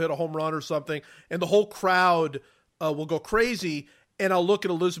 Somebody will hit a home run or something, and the whole crowd will go crazy. And I'll look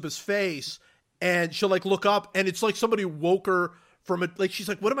at Elizabeth's face, and she'll like look up, and it's like somebody woke her from it. Like, she's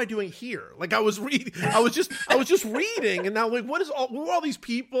like, what am I doing here? Like, I was just reading, and now, like, who are all these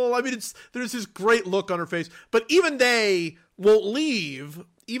people? I mean, there's this great look on her face, but even they won't leave,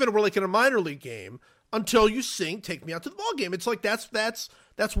 even if we're like in a minor league game, until you sing Take Me Out to the Ball Game. It's like, that's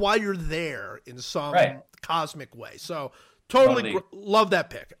why you're there in some cosmic way. So totally love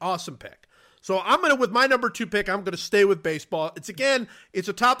that pick. Awesome pick. So with my number 2 pick, I'm going to stay with baseball. It's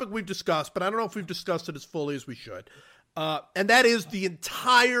a topic we've discussed, but I don't know if we've discussed it as fully as we should. And that is the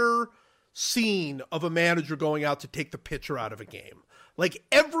entire scene of a manager going out to take the pitcher out of a game. Like,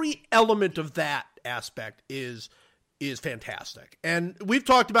 every element of that aspect is fantastic. And we've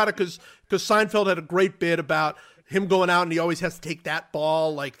talked about it because Seinfeld had a great bit about him going out and he always has to take that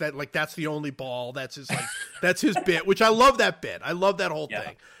ball, like that's the only ball. That's his bit, which I love that bit. I love that whole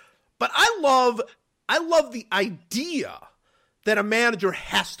thing. But I love the idea that a manager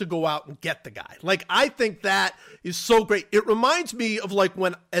has to go out and get the guy. Like, I think that is so great. It reminds me of like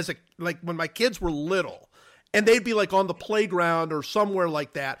when my kids were little, and they'd be like on the playground or somewhere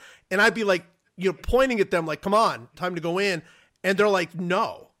like that, and I'd be like, pointing at them like, come on, time to go in. And they're like,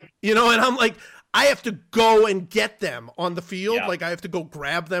 no, and I'm like, I have to go and get them on the field. Yeah. Like, I have to go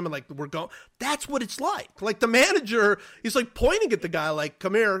grab them, and like, we're going. That's what it's like. Like, the manager, he's like pointing at the guy like,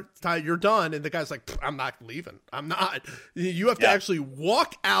 come here, Ty, you're done. And the guy's like, I'm not leaving. I'm not. You have to actually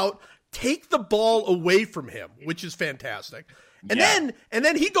walk out, take the ball away from him, which is fantastic. And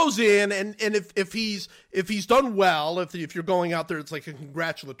then he goes in, and if he's done well, if you're going out there, it's like a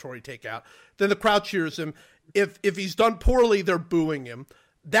congratulatory takeout. Then the crowd cheers him. If he's done poorly, they're booing him.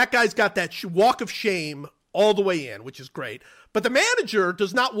 That guy's got that walk of shame all the way in, which is great. But the manager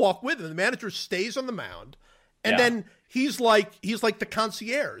does not walk with him. The manager stays on the mound, and then he's like the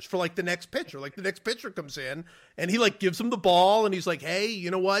concierge for like the next pitcher. Like, the next pitcher comes in, and he like gives him the ball, and he's like, hey, you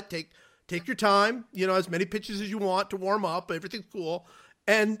know what? Take your time, as many pitches as you want to warm up. Everything's cool.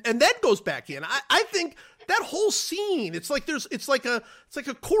 And then goes back in. I think that whole scene, it's like a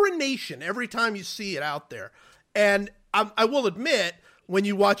coronation every time you see it out there. And I will admit, when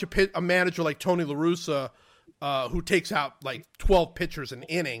you watch a manager like Tony La Russa, who takes out like 12 pitchers an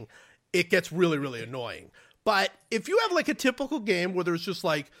inning, it gets really, really annoying. But if you have like a typical game where there's just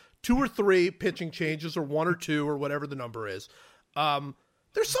like 2 or 3 pitching changes, or 1 or 2 or whatever the number is,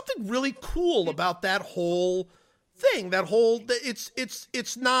 there's something really cool about that whole thing.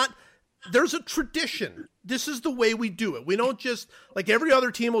 It's not, there's a tradition. This is the way we do it. We don't just, like every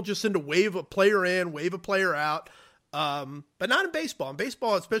other team will just send a wave a player in, wave a player out. But not in baseball. In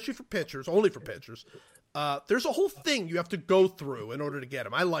baseball, especially for pitchers, only for pitchers, there's a whole thing you have to go through in order to get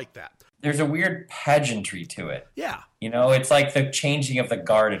them. I like that. There's a weird pageantry to it. Yeah. It's like the changing of the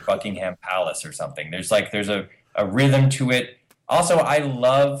guard at Buckingham Palace or something. There's a rhythm to it. Also, I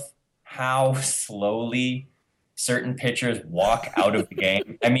love how slowly certain pitchers walk out of the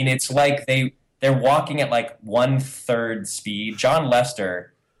game. I mean, it's like they're walking at like 1/3 speed. John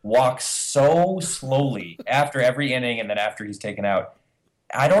Lester walks so slowly after every inning, and then after he's taken out.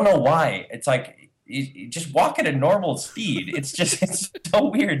 I don't know why. It's like, you just walk at a normal speed. It's so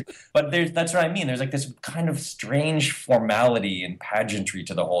weird. But that's what I mean. There's like this kind of strange formality and pageantry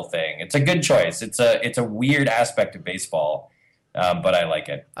to the whole thing. It's a good choice. It's a weird aspect of baseball. But I like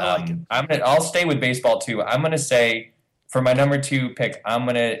it. I'll stay with baseball too. I'm gonna say, for my number 2 pick,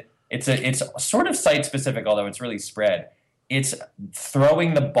 it's sort of site specific, although it's really spread. It's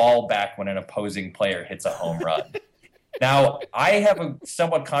throwing the ball back when an opposing player hits a home run. Now, I have a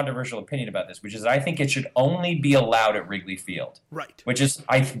somewhat controversial opinion about this, which is that I think it should only be allowed at Wrigley Field, right? Which is,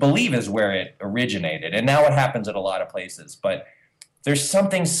 I believe, is where it originated, and now it happens at a lot of places, but. There's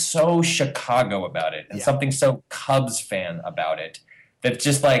something so Chicago about it, and something so Cubs fan about it, That's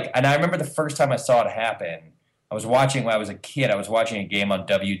just like, and I remember the first time I saw it happen, I was watching when I was a kid, I was watching a game on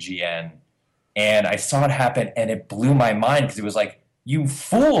WGN, and I saw it happen, and it blew my mind because it was like, you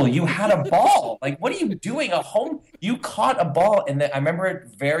fool, you had a ball. Like, what are you doing? You caught a ball. And I remember it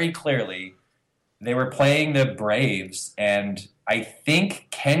very clearly. They were playing the Braves, and I think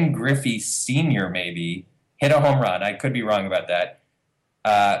Ken Griffey Sr. maybe hit a home run. I could be wrong about that.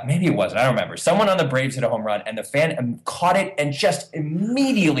 Maybe it wasn't. I don't remember. Someone on the Braves hit a home run, and the fan caught it and just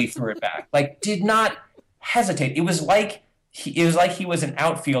immediately threw it back. Like, did not hesitate. It was like he was an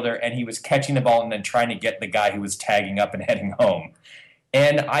outfielder, and he was catching the ball and then trying to get the guy who was tagging up and heading home.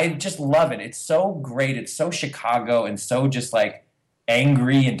 And I just love it. It's so great. It's so Chicago and so just like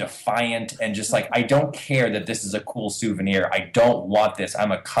angry and defiant and just like, I don't care that this is a cool souvenir. I don't want this.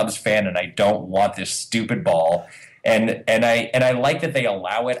 I'm a Cubs fan and I don't want this stupid ball. And I like that they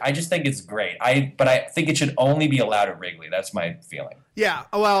allow it. I just think it's great. But I think it should only be allowed at Wrigley. That's my feeling. Yeah,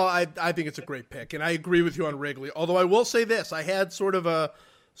 well, I think it's a great pick, and I agree with you on Wrigley. Although I will say this, I had sort of a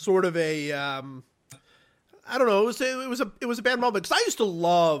I don't know. It was a bad moment because I used to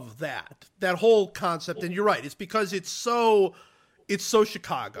love that whole concept. And you're right. It's because it's so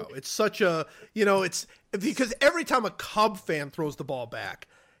Chicago. It's such a, it's because every time a Cub fan throws the ball back,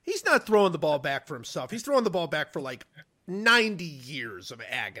 he's not throwing the ball back for himself. He's throwing the ball back for like 90 years of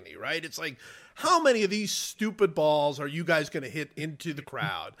agony, right? It's like, how many of these stupid balls are you guys going to hit into the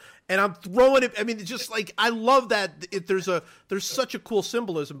crowd? And I'm throwing it. I mean, it's just like, I love that there's such a cool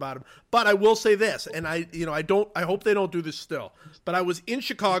symbolism about him. But I will say this, and I hope they don't do this still, but I was in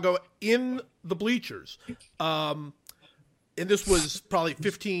Chicago in the bleachers. And this was probably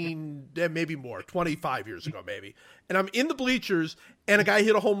 15, maybe more, 25 years ago, maybe. And I'm in the bleachers and a guy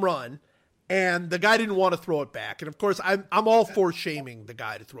hit a home run. And the guy didn't want to throw it back. And of course, I'm all for shaming the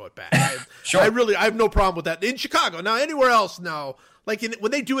guy to throw it back. Sure. I have no problem with that. In Chicago. Now, anywhere else, no. Like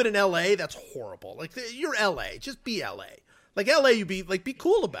when they do it in LA, that's horrible. Like you're LA. Just be LA. Like LA, you be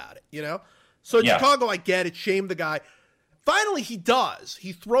cool about it, So in Chicago, I get it. Shame the guy. Finally, he does.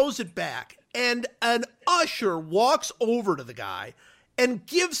 He throws it back. And an usher walks over to the guy and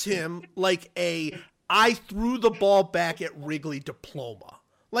gives him like I threw the ball back at Wrigley diploma.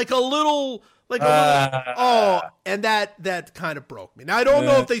 And that kind of broke me. Now, I don't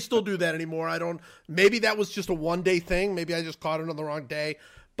know if they still do that anymore. Maybe that was just a one-day thing. Maybe I just caught it on the wrong day,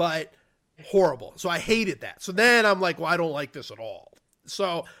 but horrible. So I hated that. So then I'm like, well, I don't like this at all.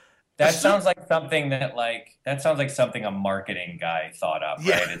 So that sounds like something a marketing guy thought up, right?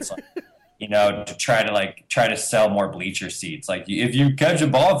 Yeah. It's like, to try to sell more bleacher seats. Like if you catch a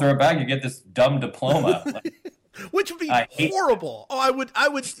ball, throw it back, you get this dumb diploma. Which would be horrible. I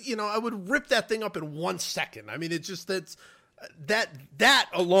would rip that thing up in 1 second. I mean, it's just that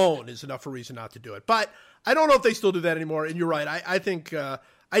alone is enough for a reason not to do it. But I don't know if they still do that anymore. And you're right. I think the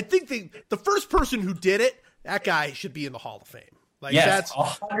first person who did it, that guy should be in the Hall of Fame. Like, yes,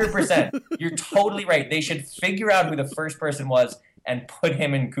 100%. You're totally right. They should figure out who the first person was and put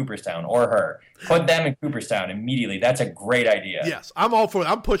him in Cooperstown or her. Put them in Cooperstown immediately. That's a great idea. Yes, I'm all for it.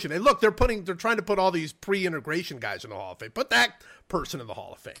 I'm pushing it. Look, they're trying to put all these pre-integration guys in the Hall of Fame. Put that person in the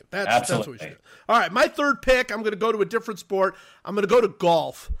Hall of Fame. That's what we should do. All right, my third pick, I'm going to go to a different sport. I'm going to go to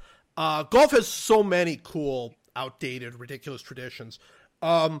golf. Golf has so many cool, outdated, ridiculous traditions.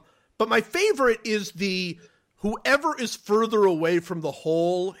 But my favorite is the whoever is further away from the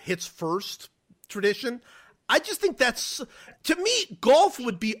hole hits first tradition. I just think to me, golf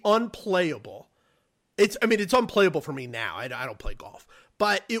would be unplayable. It's unplayable for me now. I don't play golf,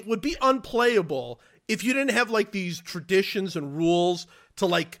 but it would be unplayable if you didn't have like these traditions and rules to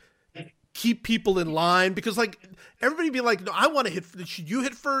like keep people in line, because like everybody would be like, no, I want to hit. Should you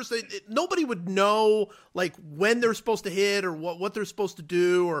hit first? Nobody would know like when they're supposed to hit or what they're supposed to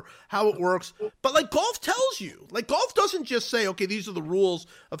do or how it works. But like golf tells you, like golf doesn't just say, okay, these are the rules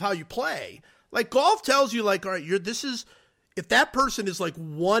of how you play. Like golf tells you, like, all right, if that person is like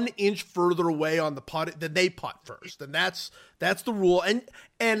 1 inch further away on the putt, then they putt first, and that's the rule.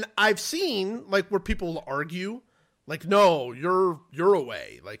 And I've seen like where people will argue, like, no, you're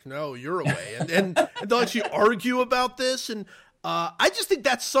away, like, no, you're away, and they'll actually argue about this, and I just think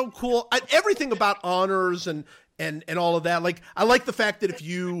that's so cool. Everything about honors and all of that, like, I like the fact that if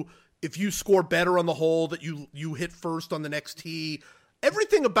you score better on the hole, that you hit first on the next tee.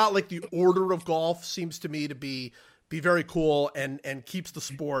 Everything about like the order of golf seems to me to be very cool and keeps the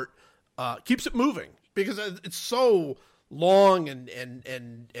sport, keeps it moving, because it's so long and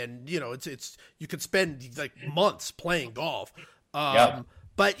it's you could spend like months playing golf.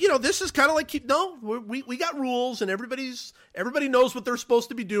 But this is kind of like, we got rules, and everybody knows what they're supposed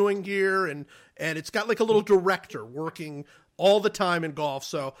to be doing here, and it's got like a little director working all the time in golf.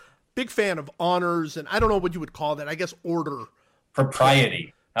 So big fan of honors, and I don't know what you would call that. I guess order.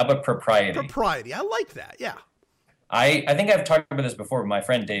 Propriety. How about propriety? Propriety. I like that. Yeah. I think I've talked about this before. My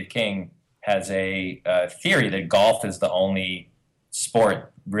friend Dave King has a theory that golf is the only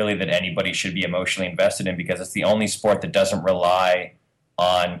sport really that anybody should be emotionally invested in, because it's the only sport that doesn't rely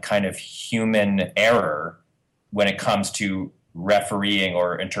on kind of human error when it comes to refereeing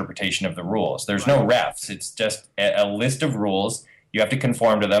or interpretation of the rules. There's no refs. It's just a list of rules. You have to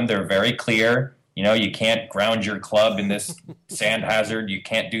conform to them. They're very clear. You know, you can't ground your club in this sand hazard. You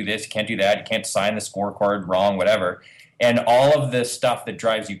can't do this. You can't do that. You can't sign the scorecard wrong, whatever. And all of the stuff that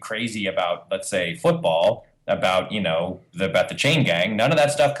drives you crazy about, let's say, football, about, about the chain gang, none of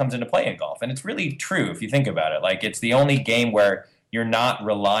that stuff comes into play in golf. And it's really true if you think about it. Like, it's the only game where you're not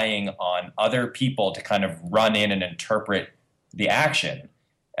relying on other people to kind of run in and interpret the action.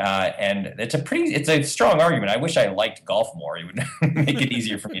 And it's a strong argument. I wish I liked golf more. It would make it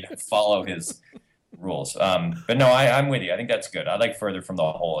easier for me to follow his rules. But no, I'm with you. I think that's good. I like further from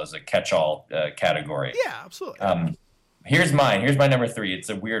the hole as a catch-all category. Yeah, absolutely. Here's mine. Here's my number 3. It's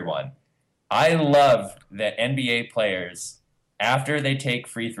a weird one. I love that NBA players, after they take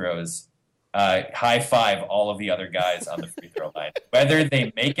free throws, high five all of the other guys on the free throw line, whether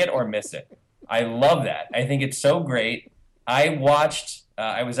they make it or miss it. I love that. I think it's so great. I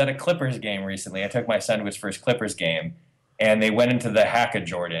was at a Clippers game recently. I took my son to his first Clippers game, and they went into the hack of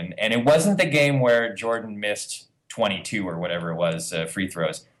Jordan. And it wasn't the game where Jordan missed 22 or whatever it was, free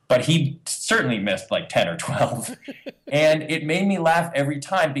throws, but he certainly missed like 10 or 12. And it made me laugh every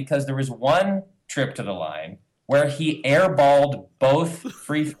time, because there was one trip to the line where he airballed both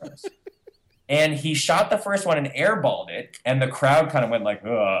free throws. And he shot the first one and airballed it, and the crowd kind of went like,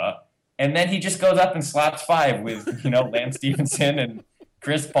 ugh. And then he just goes up and slaps 5 with, Lance Stevenson and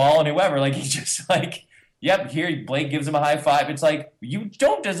Chris Paul and whoever. Like, he's just like, yep, here, Blake gives him a high five. It's like, you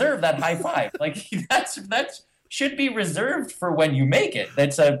don't deserve that high five. Like, that's should be reserved for when you make it.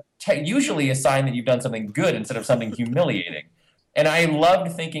 That's usually a sign that you've done something good instead of something humiliating. And I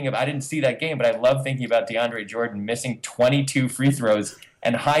loved thinking I didn't see that game, but I loved thinking about DeAndre Jordan missing 22 free throws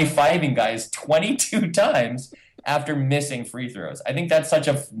and high-fiving guys 22 times after missing free throws. I think that's such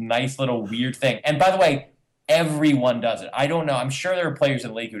a nice little weird thing. And by the way, everyone does it. I don't know. I'm sure there are players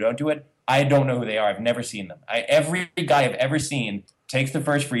in the league who don't do it. I don't know who they are. I've never seen them. Every guy I've ever seen takes the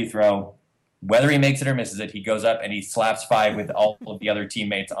first free throw. Whether he makes it or misses it, he goes up and he slaps 5 with all of the other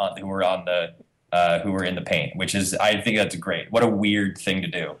teammates who were in the paint, which is, I think that's great. What a weird thing to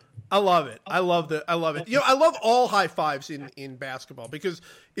do. I love it. I love it. I love all high fives in basketball, because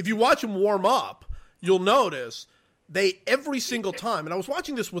if you watch them warm up, you'll notice they every single time. And I was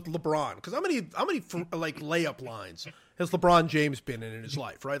watching this with LeBron, because how many like layup lines has LeBron James been in his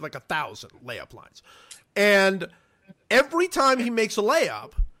life, right? Like 1,000 layup lines. And every time he makes a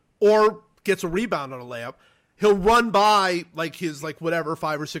layup or gets a rebound on a layup, he'll run by like his 5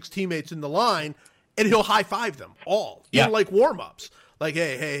 or 6 teammates in the line, and he'll high five them all in like warm ups. Like,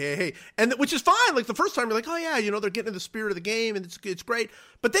 hey, and which is fine. Like, the first time you're like, oh yeah, they're getting in the spirit of the game, and it's great.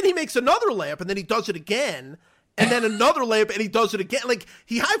 But then he makes another layup, and then he does it again, and then another layup, and he does it again. Like,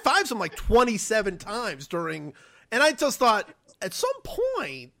 he high fives him like 27 times during. And I just thought, at some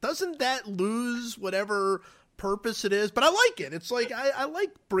point, doesn't that lose whatever purpose it is? But I like it. It's like I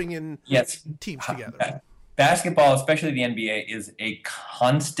like bringing teams together. Basketball, especially the NBA, is a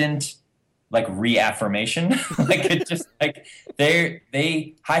constant reaffirmation. Like, it just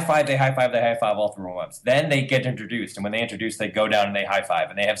they high five all through warm-ups. Then they get introduced, and when they introduce, they go down and they high five,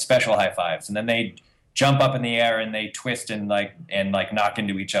 and they have special high fives, and then they jump up in the air and they twist and knock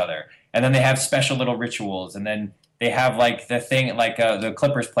into each other, and then they have special little rituals, and then they have the thing the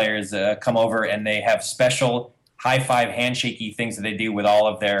Clippers players come over and they have special high five handshakey things that they do with all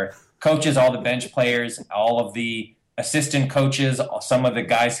of their coaches, all the bench players, all of the assistant coaches, some of the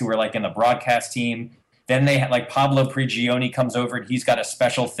guys who are in the broadcast team. Then they have Pablo Prigioni comes over, and he's got a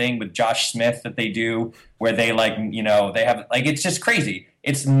special thing with Josh Smith that they do where they they have it's just crazy.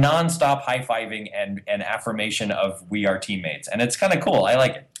 It's nonstop high-fiving and affirmation of we are teammates, and it's kind of cool. I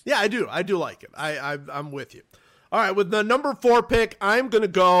like it. Yeah, I do like it. I'm with you. All right, with the number 4 pick, I'm going to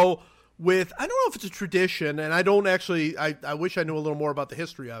go with, I don't know if it's a tradition, and I don't actually, I wish I knew a little more about the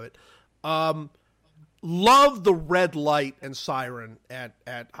history of it. Love the red light and siren at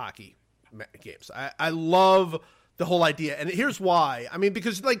hockey games. I love the whole idea. And here's why. I mean,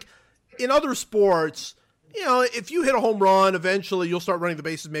 because in other sports, if you hit a home run, eventually you'll start running the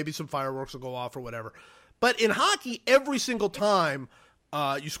bases. Maybe some fireworks will go off or whatever. But in hockey, every single time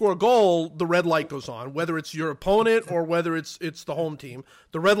you score a goal, the red light goes on, whether it's your opponent or whether it's the home team.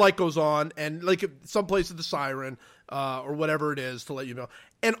 The red light goes on, and some places the siren. or whatever it is to let you know.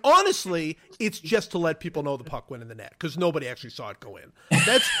 And honestly, it's just to let people know the puck went in the net because nobody actually saw it go in.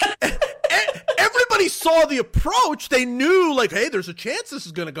 That's everybody saw the approach. They knew, like, hey, there's a chance this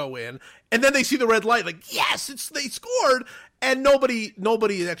is going to go in. And then they see the red light, like, yes, they scored. And nobody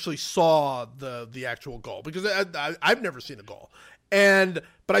actually saw the actual goal because I've never seen a goal.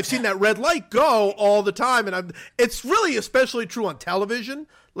 But I've seen that red light go all the time, and it's really especially true on television.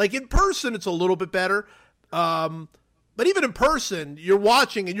 Like in person, it's a little bit better. But even in person, you're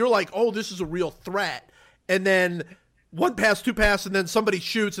watching and you're like, oh, this is a real threat. And then one pass, two pass, and then somebody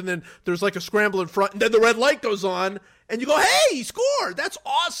shoots, and then there's like a scramble in front, and then the red light goes on, and you go, hey, he scored. That's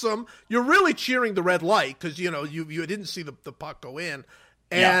awesome. You're really cheering the red light because, you didn't see the puck go in.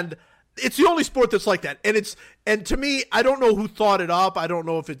 And it's the only sport that's like that. And to me, I don't know who thought it up. I don't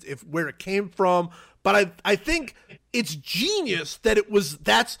know if where it came from, but I think it's genius that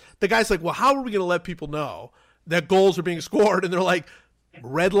that's the guy's like, well, how are we going to let people know that goals are being scored? And they're like,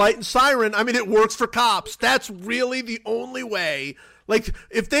 red light and siren. I mean, it works for cops. That's really the only way. Like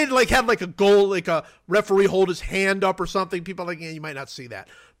if they have a goal, like a referee hold his hand up or something, people are like, you might not see that.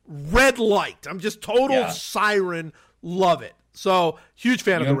 Red light. I'm just total siren. Love it. So huge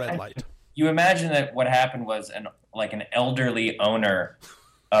fan of the red light. You imagine that what happened was an elderly owner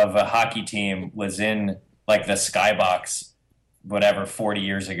of a hockey team was in like the skybox, 40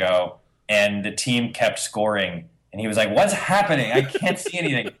 years ago, and the team kept scoring. And he was like, what's happening? I can't see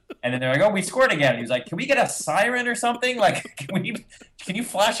anything. And then they're like, oh, we scored again. He was like, can we get a siren or something? Like, can you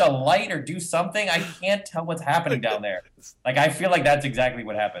flash a light or do something? I can't tell what's happening down there. Like, I feel like that's exactly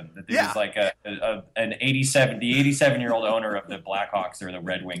what happened. That there was like the 87-year-old owner of the Blackhawks or the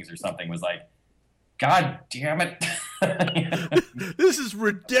Red Wings or something was like, God damn it. This is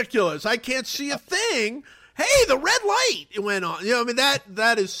ridiculous. I can't see a thing. Hey, the red light, it went on.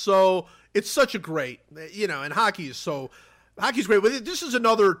 That is so... It's such a great, and hockey's great. But this is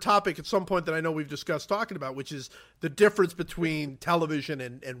another topic at some point that I know we've discussed talking about, which is the difference between television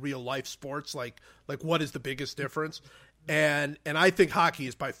and real life sports. Like what is the biggest difference? And I think hockey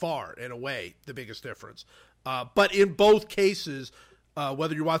is by far, in a way, the biggest difference. But in both cases,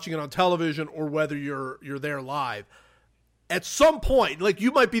 whether you're watching it on television or whether you're there live, at some point, like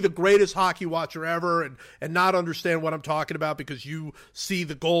you might be the greatest hockey watcher ever and not understand what I'm talking about because you see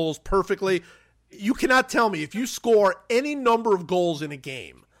the goals perfectly. You cannot tell me if you score any number of goals in a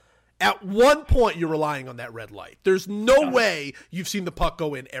game, at one point you're relying on that red light. There's no way you've seen the puck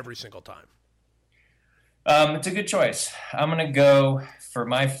go in every single time. It's a good choice. I'm going to go for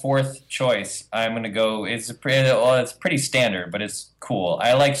my fourth choice. I'm going to go, it's pretty standard, but it's cool.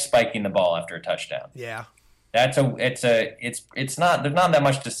 I like spiking the ball after a touchdown. Yeah. It's not, there's not that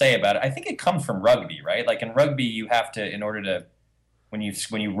much to say about it. I think it comes from rugby, right? Like in rugby, you have to, in order to, when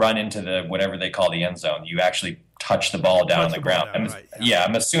you run into the, whatever they call the end zone, you actually touch the ball down on the ground.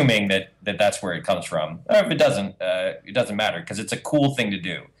 I'm assuming that's where it comes from. Or if it doesn't matter because it's a cool thing to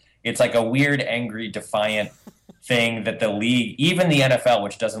do. It's like a weird, angry, defiant thing that the league, even the NFL,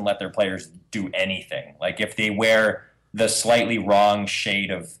 which doesn't let their players do anything. Like if they wear the slightly wrong shade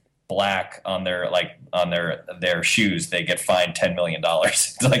of black on their shoes, they get fined $10 million.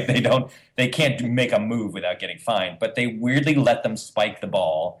 It's like they can't make a move without getting fined, but they weirdly let them spike the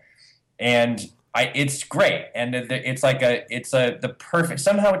ball, and it's great. And it's the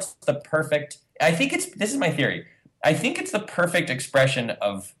perfect. I think this is my theory. I think it's the perfect expression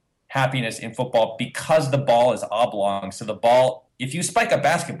of happiness in football because the ball is oblong. So the ball, if you spike a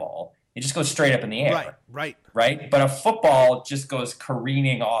basketball, it just goes straight up in the air. Right? But a football just goes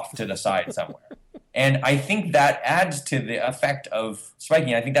careening off to the side somewhere. And I think that adds to the effect of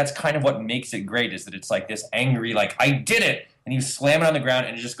spiking. I think that's kind of what makes it great is that it's like this angry, like, I did it! And you slam it on the ground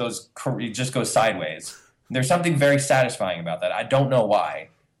and it just goes sideways. And there's something very satisfying about that. I don't know why.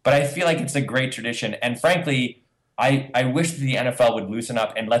 But I feel like it's a great tradition. And frankly, I wish the NFL would loosen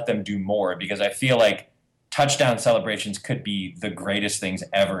up and let them do more because I feel like touchdown celebrations could be the greatest things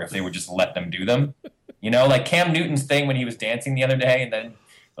ever if they would just let them do them. Like Cam Newton's thing when he was dancing the other day and then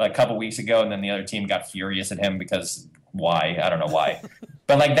a couple weeks ago, and then the other team got furious at him because why? I don't know why.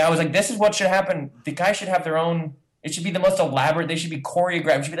 But that was this is what should happen. The guys should have their own, it should be the most elaborate, they should be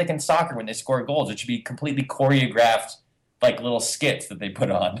choreographed. It should be like in soccer when they score goals. It should be completely choreographed, little skits that they put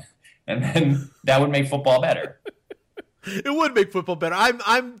on. And then that would make football better. It would make football better.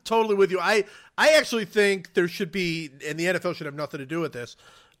 I'm totally with you. I actually think there should be, and the NFL should have nothing to do with this.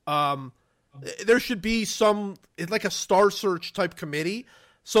 There should be like a star search type committee.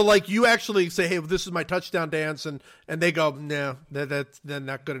 So you actually say, hey, this is my touchdown dance. And they go, no, that's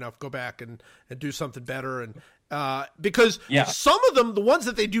not good enough. Go back and do something better. And because some of them, the ones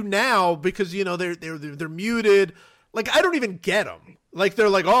that they do now, because, they're muted, like, I don't even get them. Like, they're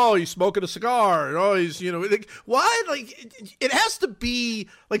like, oh, he's smoking a cigar. And, oh, he's, like, why? Like, it has to be,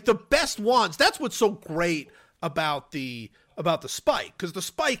 like, the best ones. That's what's so great about the spike. Because the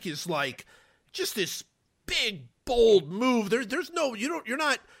spike is, like, just this big, bold move. There's no, you're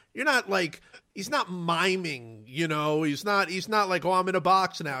not like, he's not miming, he's not like, oh, I'm in a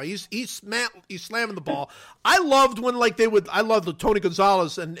box now. He's slamming the ball. I loved when, like, I loved the Tony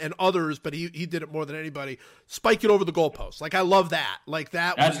Gonzalez and others, but he did it more than anybody, spike it over the goalpost. Like, I love that. Like,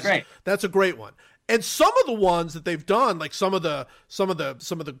 that's great. That's a great one. And some of the ones that they've done, like some of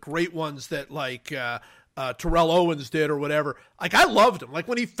the great ones that, like, Terrell Owens did or whatever, like, I loved him. Like,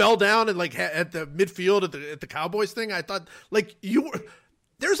 when he fell down and, like, at the midfield at the Cowboys thing, I thought, like,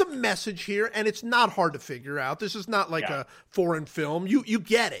 there's a message here, and it's not hard to figure out. This is not like a foreign film. You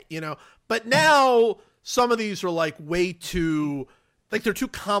get it, But now some of these are, like, way too, like, they're too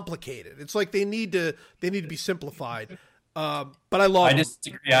complicated. It's like they need to be simplified. But I love them. I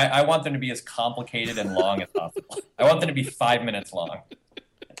disagree. I want them to be as complicated and long as possible. I want them to be 5 minutes long.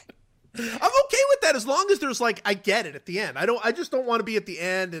 I'm okay with that as long as there's, like, I get it at the end. I just don't want to be at the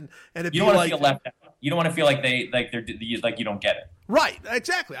end and it you be don't want like, to feel left out. You don't want to feel like they're like you don't get it. Right,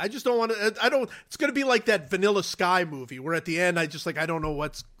 exactly. I just don't want to. It's going to be like that Vanilla Sky movie where at the end I just, like, I don't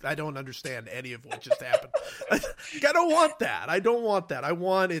understand any of what just happened. I don't want that. I don't want that. I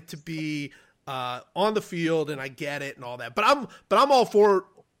want it to be on the field and I get it and all that. But I'm all for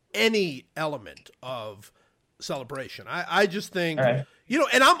any element of celebration. I just think, and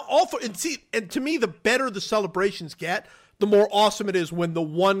I'm all for, and to me, the better the celebrations get, the more awesome it is when the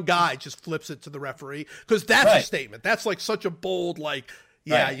one guy just flips it to the referee, because that's a statement. That's, like, such a bold, like,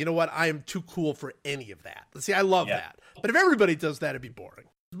 you know what? I am too cool for any of that. See, I love that. But if everybody does that, it'd be boring.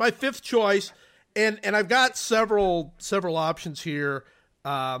 My fifth choice, and I've got several options here,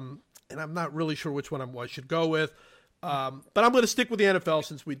 and I'm not really sure which one I should go with, but I'm going to stick with the NFL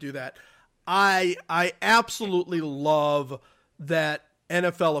since we do that. I absolutely love that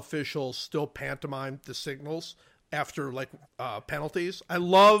NFL officials still pantomime the signals after, like, penalties. I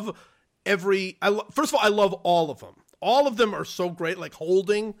love first of all, I love all of them. All of them are so great. Like,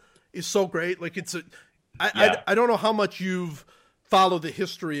 holding is so great. Like, I don't know how much you've followed the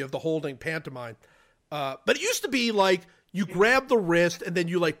history of the holding pantomime. But it used to be like, you grab the wrist and then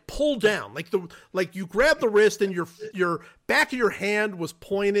you, like, pull down, like you grab the wrist and your back of your hand was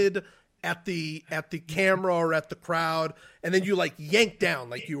pointed at the camera or at the crowd, and then you, like, yank down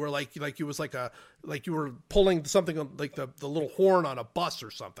like you were like it was like you were pulling something on, like, the little horn on a bus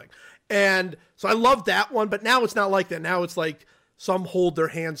or something. And so I love that one, but now it's not like that. Now it's like some hold their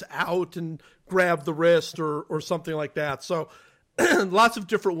hands out and grab the wrist or something like that. So lots of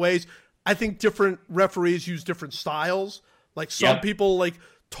different ways. I think different referees use different styles. Like, some people, like,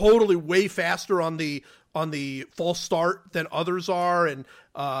 totally way faster on the false start than others are, and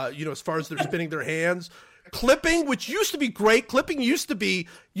as far as they're spinning their hands. Clipping, which used to be great. Clipping used to be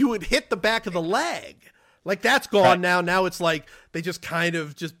you would hit the back of the leg. Like, that's gone now. Now it's like they just kind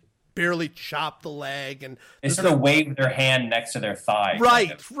of just barely chop the leg, and they sort of wave their hand next to their thigh.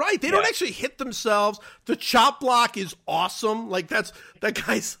 Right. They don't actually hit themselves. The chop block is awesome. Like, that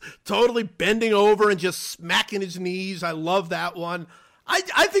guy's totally bending over and just smacking his knees. I love that one.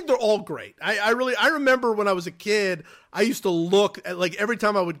 I think they're all great. I remember when I was a kid, I used to look at, like, every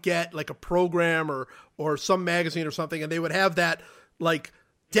time I would get, like, a program or some magazine or something, and they would have that, like,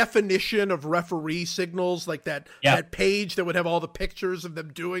 definition of referee signals, like that page that would have all the pictures of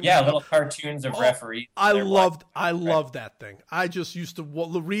them doing little cartoons of referees. I loved that thing. I just used to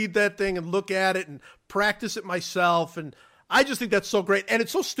read that thing and look at it and practice it myself, and I just think that's so great. And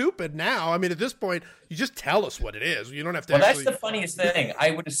it's so stupid now. I mean, at this point, you just tell us what it is. You don't have to that's the funniest thing.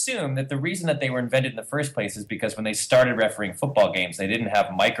 I would assume that the reason that they were invented in the first place is because when they started refereeing football games, they didn't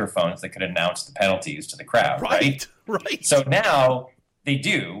have microphones that could announce the penalties to the crowd, right? Right. So now they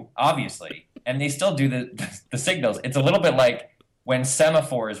do, obviously, and they still do the signals. It's a little bit like when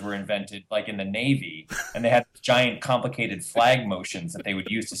semaphores were invented, like in the Navy, and they had giant complicated flag motions that they would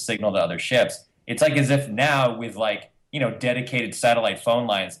use to signal to other ships. It's like as if now with, like, dedicated satellite phone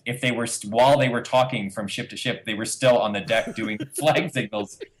lines, if they were, while they were talking from ship to ship, they were still on the deck doing flag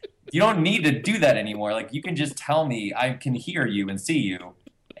signals. You don't need to do that anymore. Like, you can just tell me I can hear you and see you.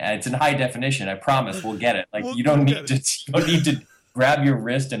 It's in high definition. I promise we'll get it. Like, you don't need to grab your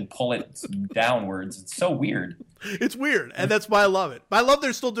wrist and pull it downwards. It's so weird. It's weird, and that's why I love it. I love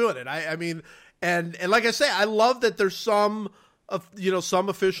they're still doing it. I mean, and like I say, I love that there's some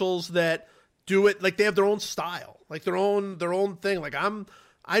officials that do it, like, they have their own style, like their own thing. Like, I'm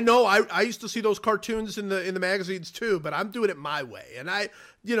I know I used to see those cartoons in the magazines too, but I'm doing it my way. And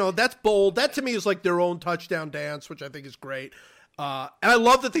that's bold. That to me is like their own touchdown dance, which I think is great. And I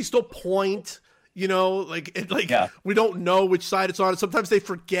love that they still point, we don't know which side it's on. Sometimes they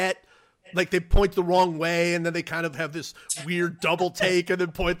forget, like they point the wrong way, and then they kind of have this weird double take and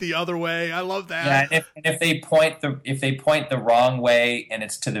then point the other way. I love that. Yeah, and if they point the wrong way and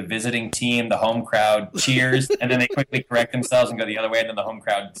it's to the visiting team, the home crowd cheers, and then they quickly correct themselves and go the other way, and then the home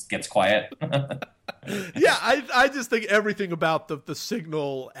crowd gets quiet. Yeah, I just think everything about the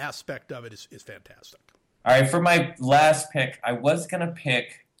signal aspect of it is fantastic. All right, for my last pick, I was gonna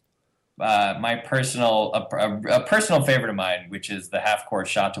pick my personal favorite of mine, which is the half-court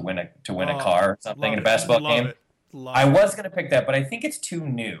shot to win a car or something in a basketball game. I was going to pick that, but I think it's too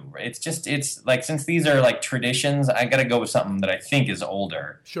new. It's like, since these are like traditions, I got to go with something that I think is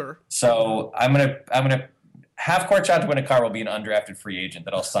older. Sure. So I'm gonna half-court shot to win a car will be an undrafted free agent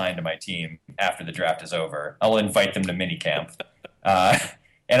that I'll sign to my team after the draft is over. I'll invite them to minicamp,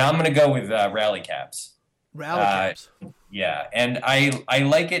 and I'm gonna go with rally caps. Rally caps. Yeah, and I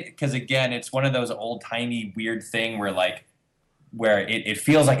like it because, again, it's one of those old-timey weird thing where it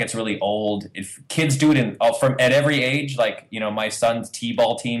feels like it's really old. If kids do it at every age, like, my son's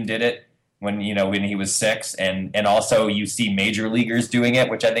t-ball team did it when he was 6, and also you see major leaguers doing it,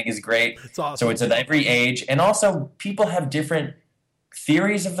 which I think is great. It's awesome. So it's at every age, and also people have different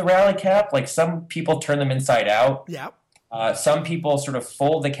theories of the rally cap. Like, some people turn them inside out. Yeah. Some people sort of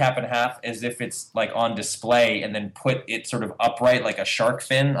fold the cap in half as if it's like on display, and then put it sort of upright like a shark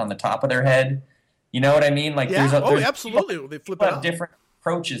fin on the top of their head. You know what I mean? Like, yeah. there's Absolutely. They flip people it have up. different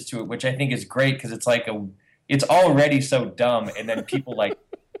approaches to it, which I think is great because it's like it's already so dumb, and then people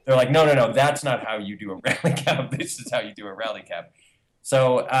they're like, no, that's not how you do a rally cap. This is how you do a rally cap.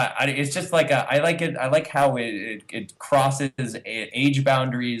 So it's just like I like it. I like how it crosses age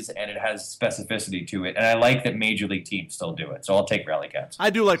boundaries, and it has specificity to it. And I like that major league teams still do it. So I'll take rally caps.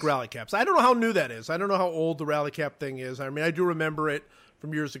 I do like rally caps. I don't know how new that is. I don't know how old the rally cap thing is. I mean, I do remember it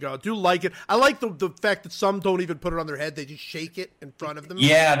from years ago. I do like it. I like the fact that some don't even put it on their head. They just shake it in front of them.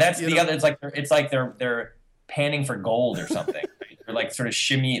 Yeah, that's the other. It's like they're panning for gold or something. Right? They're like sort of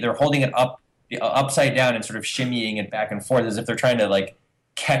shimmy. They're holding it upside down and sort of shimmying it back and forth as if they're trying to like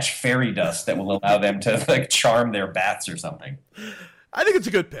catch fairy dust that will allow them to like charm their bats or something. I think it's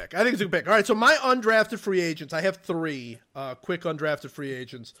a good pick. All right, so my undrafted free agents, I have 3 quick undrafted free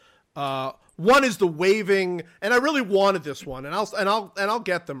agents. One is the waving, and I really wanted this one, and I'll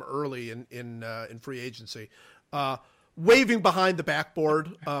get them early in free agency. Waving behind the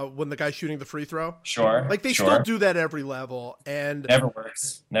backboard when the guy's shooting the free throw. Sure. Like they still do that at every level, and never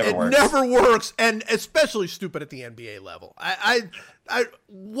works. Never works, and especially stupid at the NBA level. I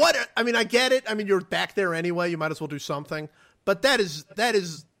get it. I mean, you're back there anyway. You might as well do something. But that is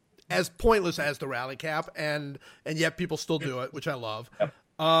as pointless as the rally cap, and yet people still do it, which I love.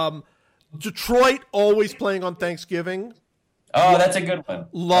 Yep. Detroit always playing on Thanksgiving. Oh, that's a good one.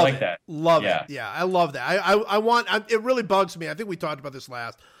 Love I like that. Love it. Yeah, I love that. I want. It really bugs me. I think we talked about this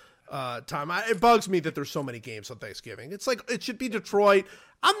last time. It bugs me that there's so many games on Thanksgiving. It's like it should be Detroit.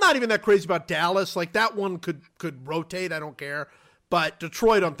 I'm not even that crazy about Dallas. Like that one could rotate. I don't care. But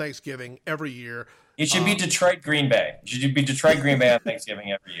Detroit on Thanksgiving every year. It should be Detroit Green Bay. It should be Detroit Green Bay on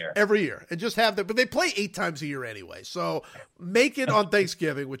Thanksgiving every year. Every year, and just have that. But they play 8 times a year anyway, so make it on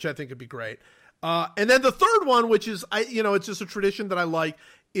Thanksgiving, which I think would be great. And then the third one, which is it's just a tradition that I like,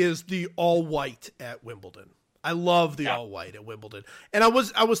 is the all white at Wimbledon. I love the all white at Wimbledon, and I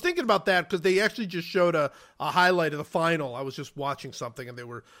was thinking about that because they actually just showed a highlight of the final. I was just watching something, and they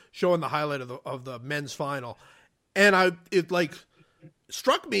were showing the highlight of the men's final, and it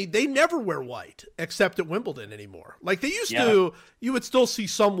struck me they never wear white except at Wimbledon anymore. Like they used to, you would still see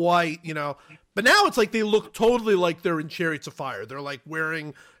some white, but now it's like they look totally like they're in Chariots of Fire. They're like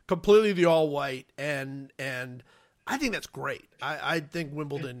wearing completely the all white, and I think that's great. I think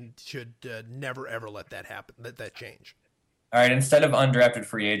Wimbledon should never ever let that happen. Let that change. All right, instead of undrafted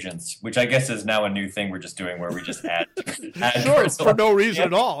free agents, which I guess is now a new thing we're just doing, where we just add sure, for no reason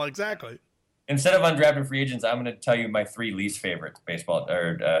at all. Exactly. Instead of undrafted free agents, I'm going to tell you my 3 least favorite baseball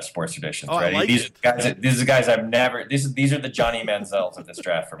or sports traditions. Oh, Ready? I like these are guys I've never. These are the Johnny Manziels of this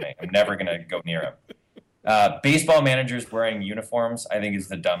draft for me. I'm never going to go near them. Baseball managers wearing uniforms, I think, is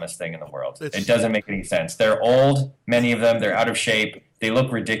the dumbest thing in the world. It doesn't make any sense. They're old, many of them. They're out of shape. They look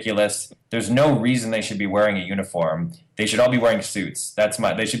ridiculous. There's no reason they should be wearing a uniform. They should all be wearing suits.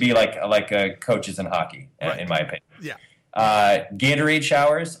 They should be like coaches in hockey, in my opinion. Yeah. Gatorade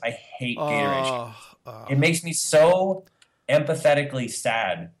showers. I hate Gatorade showers. It makes me so empathetically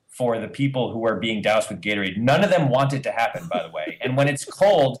sad for the people who are being doused with Gatorade. None of them want it to happen, by the way. And when it's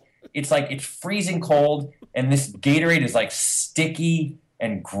cold, it's like it's freezing cold, and this Gatorade is like sticky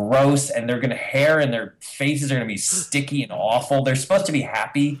and gross, and hair and their faces are going to be sticky and awful. They're supposed to be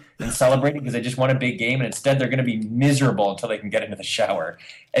happy and celebrating because they just won a big game, and instead they're going to be miserable until they can get into the shower.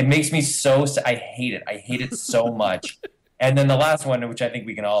 It makes me I hate it. I hate it so much. And then the last one, which I think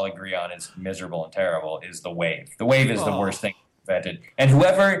we can all agree on is miserable and terrible, is the wave. The wave is the worst thing invented. And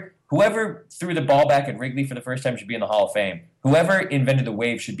whoever threw the ball back at Wrigley for the first time should be in the Hall of Fame. Whoever invented the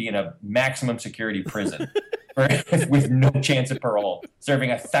wave should be in a maximum security prison with no chance of parole, serving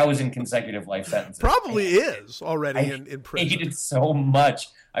 1,000 consecutive life sentences. Probably is already in prison. I hate it so much.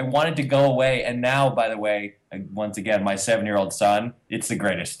 I wanted to go away. And now, by the way, once again, my 7-year-old son, it's the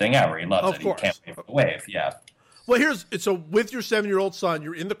greatest thing ever. He loves it. Of course. He can't wait for the wave. Yeah. Well, so with your 7-year-old son,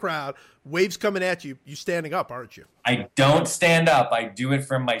 you're in the crowd, waves coming at you. You standing up, aren't you? I don't stand up. I do it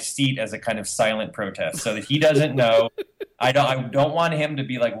from my seat as a kind of silent protest so that he doesn't know. I don't want him to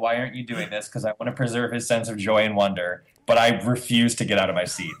be like, why aren't you doing this? Because I want to preserve his sense of joy and wonder. But I refuse to get out of my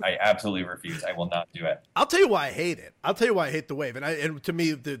seat. I absolutely refuse. I will not do it. I'll tell you why I hate it. I'll tell you why I hate the wave. And to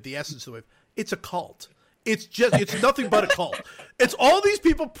me, the essence of the wave, it's a cult. It's nothing but a cult. It's all these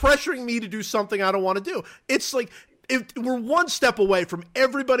people pressuring me to do something I don't want to do. It's like we're one step away from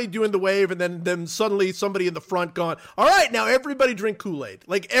everybody doing the wave, and then suddenly somebody in the front going, all right, now everybody drink Kool-Aid.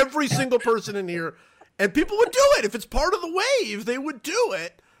 Like every single person in here, and people would do it. If it's part of the wave, they would do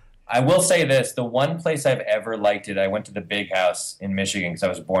it. I will say this. The one place I've ever liked it, I went to the Big House in Michigan because I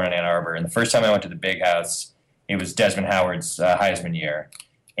was born in Ann Arbor. And the first time I went to the Big House, it was Desmond Howard's Heisman year.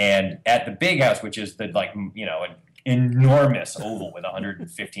 And at the Big House, which is an enormous oval with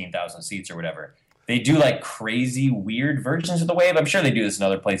 115,000 seats or whatever, they do like crazy, weird versions of the wave. I'm sure they do this in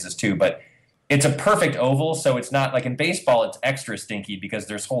other places too, but it's a perfect oval. So it's not like in baseball, it's extra stinky because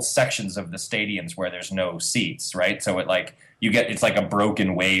there's whole sections of the stadiums where there's no seats, right? So it's like a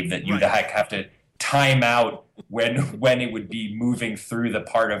broken wave that you have to time out when it would be moving through the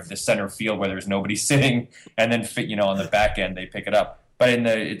part of the center field where there's nobody sitting, and then on the back end they pick it up. But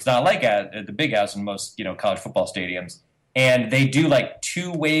it's not like at the Big House in most college football stadiums. And they do like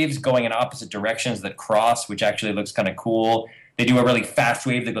two waves going in opposite directions that cross, which actually looks kind of cool. They do a really fast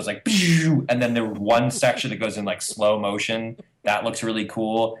wave that goes like, and then there's one section that goes in like slow motion. That looks really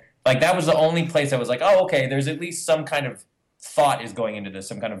cool. Like that was the only place I was like, oh, okay, there's at least some kind of thought is going into this,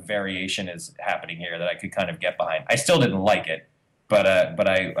 some kind of variation is happening here that I could kind of get behind. I still didn't like it, but I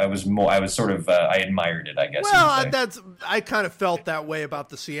admired it, I guess. Well, I kind of felt that way about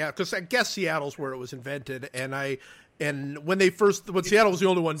the Seattle, because I guess Seattle's where it was invented, and when Seattle was the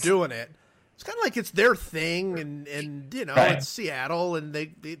only one doing it, it's kind of like it's their thing, and right. It's Seattle, and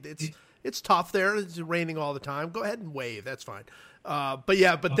it's tough there. It's raining all the time. Go ahead and wave. That's fine.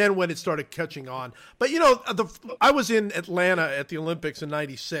 But then when it started catching on, I was in Atlanta at the Olympics in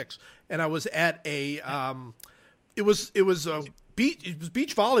 '96, and I was at it was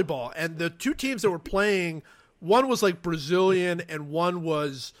beach volleyball, and the two teams that were playing, one was like Brazilian, and one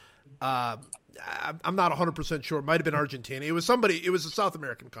was I'm not 100% sure. It might have been Argentina. It was a South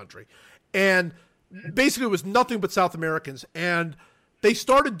American country, and basically it was nothing but South Americans, and they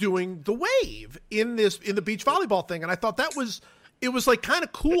started doing the wave in the beach volleyball thing, and I thought it was like kind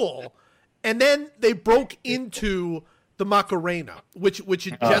of cool. And then they broke into the Macarena, which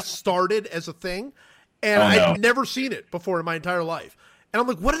had just started as a thing, and I'd never seen it before in my entire life. And I'm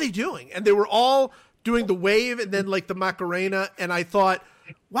like, what are they doing? And they were all doing the wave and then like the Macarena, and I thought,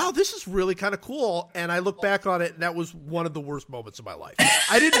 wow, this is really kind of cool. And I look back on it, and that was one of the worst moments of my life.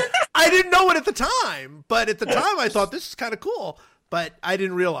 I didn't know it at the time, but at the time I thought this is kind of cool. But I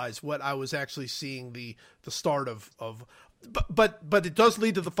didn't realize what I was actually seeing the start of. But it does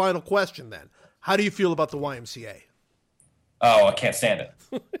lead to the final question then. How do you feel about the YMCA? Oh, I can't stand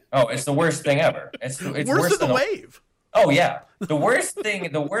it. Oh, it's the worst thing ever. It's worse than the wave. Oh, yeah. The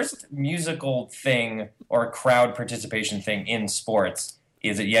worst musical thing or crowd participation thing in sports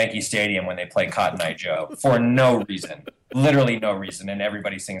is at Yankee Stadium when they play Cotton Eye Joe for no reason. Literally no reason. And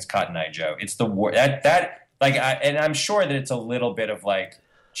everybody sings Cotton Eye Joe. It's the worst. And I'm sure that it's a little bit of like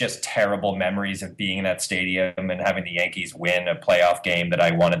just terrible memories of being in that stadium and having the Yankees win a playoff game that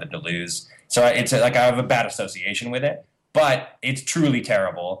I wanted them to lose. So it's like I have a bad association with it, but it's truly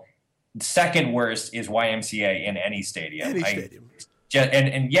terrible. Second worst is YMCA in any stadium.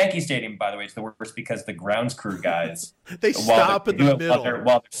 And Yankee Stadium, by the way, is the worst because the grounds crew guys they stop in the middle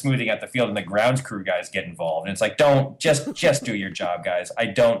while they're smoothing out the field, and the grounds crew guys get involved. And it's like, don't just do your job, guys. I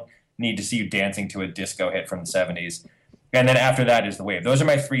don't need to see you dancing to a disco hit from the 70s. And then after that is the Wave. Those are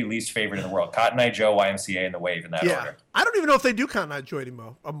my three least favorite in the world. Cotton Eye Joe, YMCA, and the Wave in that order. I don't even know if they do Cotton Eye Joe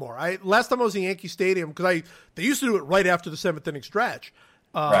anymore. Last time I was in Yankee Stadium, because they used to do it right after the seventh inning stretch.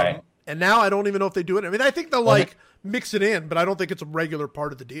 Right. And now I don't even know if they do it. I mean, I think they'll mix it in, but I don't think it's a regular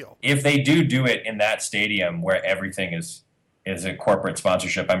part of the deal. If they do it in that stadium where everything is a corporate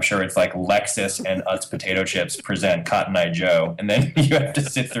sponsorship, I'm sure it's like Lexus and Utz Potato Chips present Cotton Eye Joe, and then you have to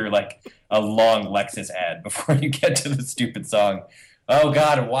sit through like a long Lexus ad before you get to the stupid song. Oh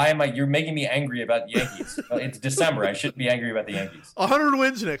God, you're making me angry about the Yankees. It's December. I shouldn't be angry about the Yankees. 100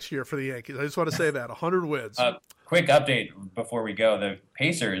 wins next year for the Yankees. I just want to say that 100 wins. Quick update before we go. The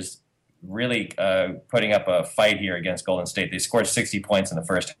Pacers really putting up a fight here against Golden State. They scored 60 points in the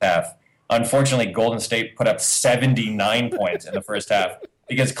first half. Unfortunately, Golden State put up 79 points in the first half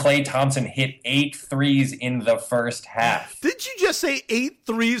because Klay Thompson hit 8 threes in the first half. Did you just say 8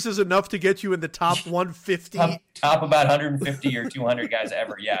 threes is enough to get you in the top 150? Top about 150 or 200 guys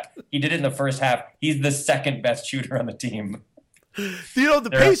ever, yeah. He did it in the first half. He's the second best shooter on the team. You know,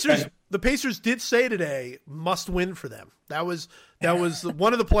 the Pacers did say today, must win for them. That was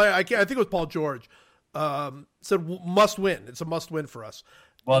one of the players, I think it was Paul George, said must win. It's a must win for us.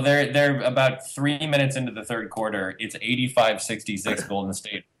 Well, they're about 3 minutes into the third quarter. It's 85-66 Golden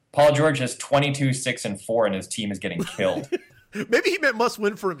State. Paul George has 22, 6, and 4, and his team is getting killed. Maybe he meant must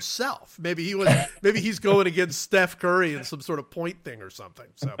win for himself. Maybe he's going against Steph Curry in some sort of point thing or something.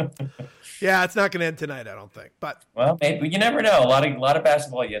 So, yeah, it's not going to end tonight, I don't think. But maybe you never know. A lot of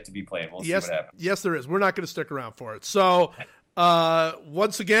basketball yet to be played. We'll see what happens. Yes, there is. We're not going to stick around for it. So,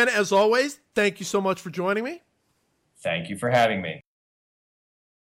 once again, as always, thank you so much for joining me. Thank you for having me.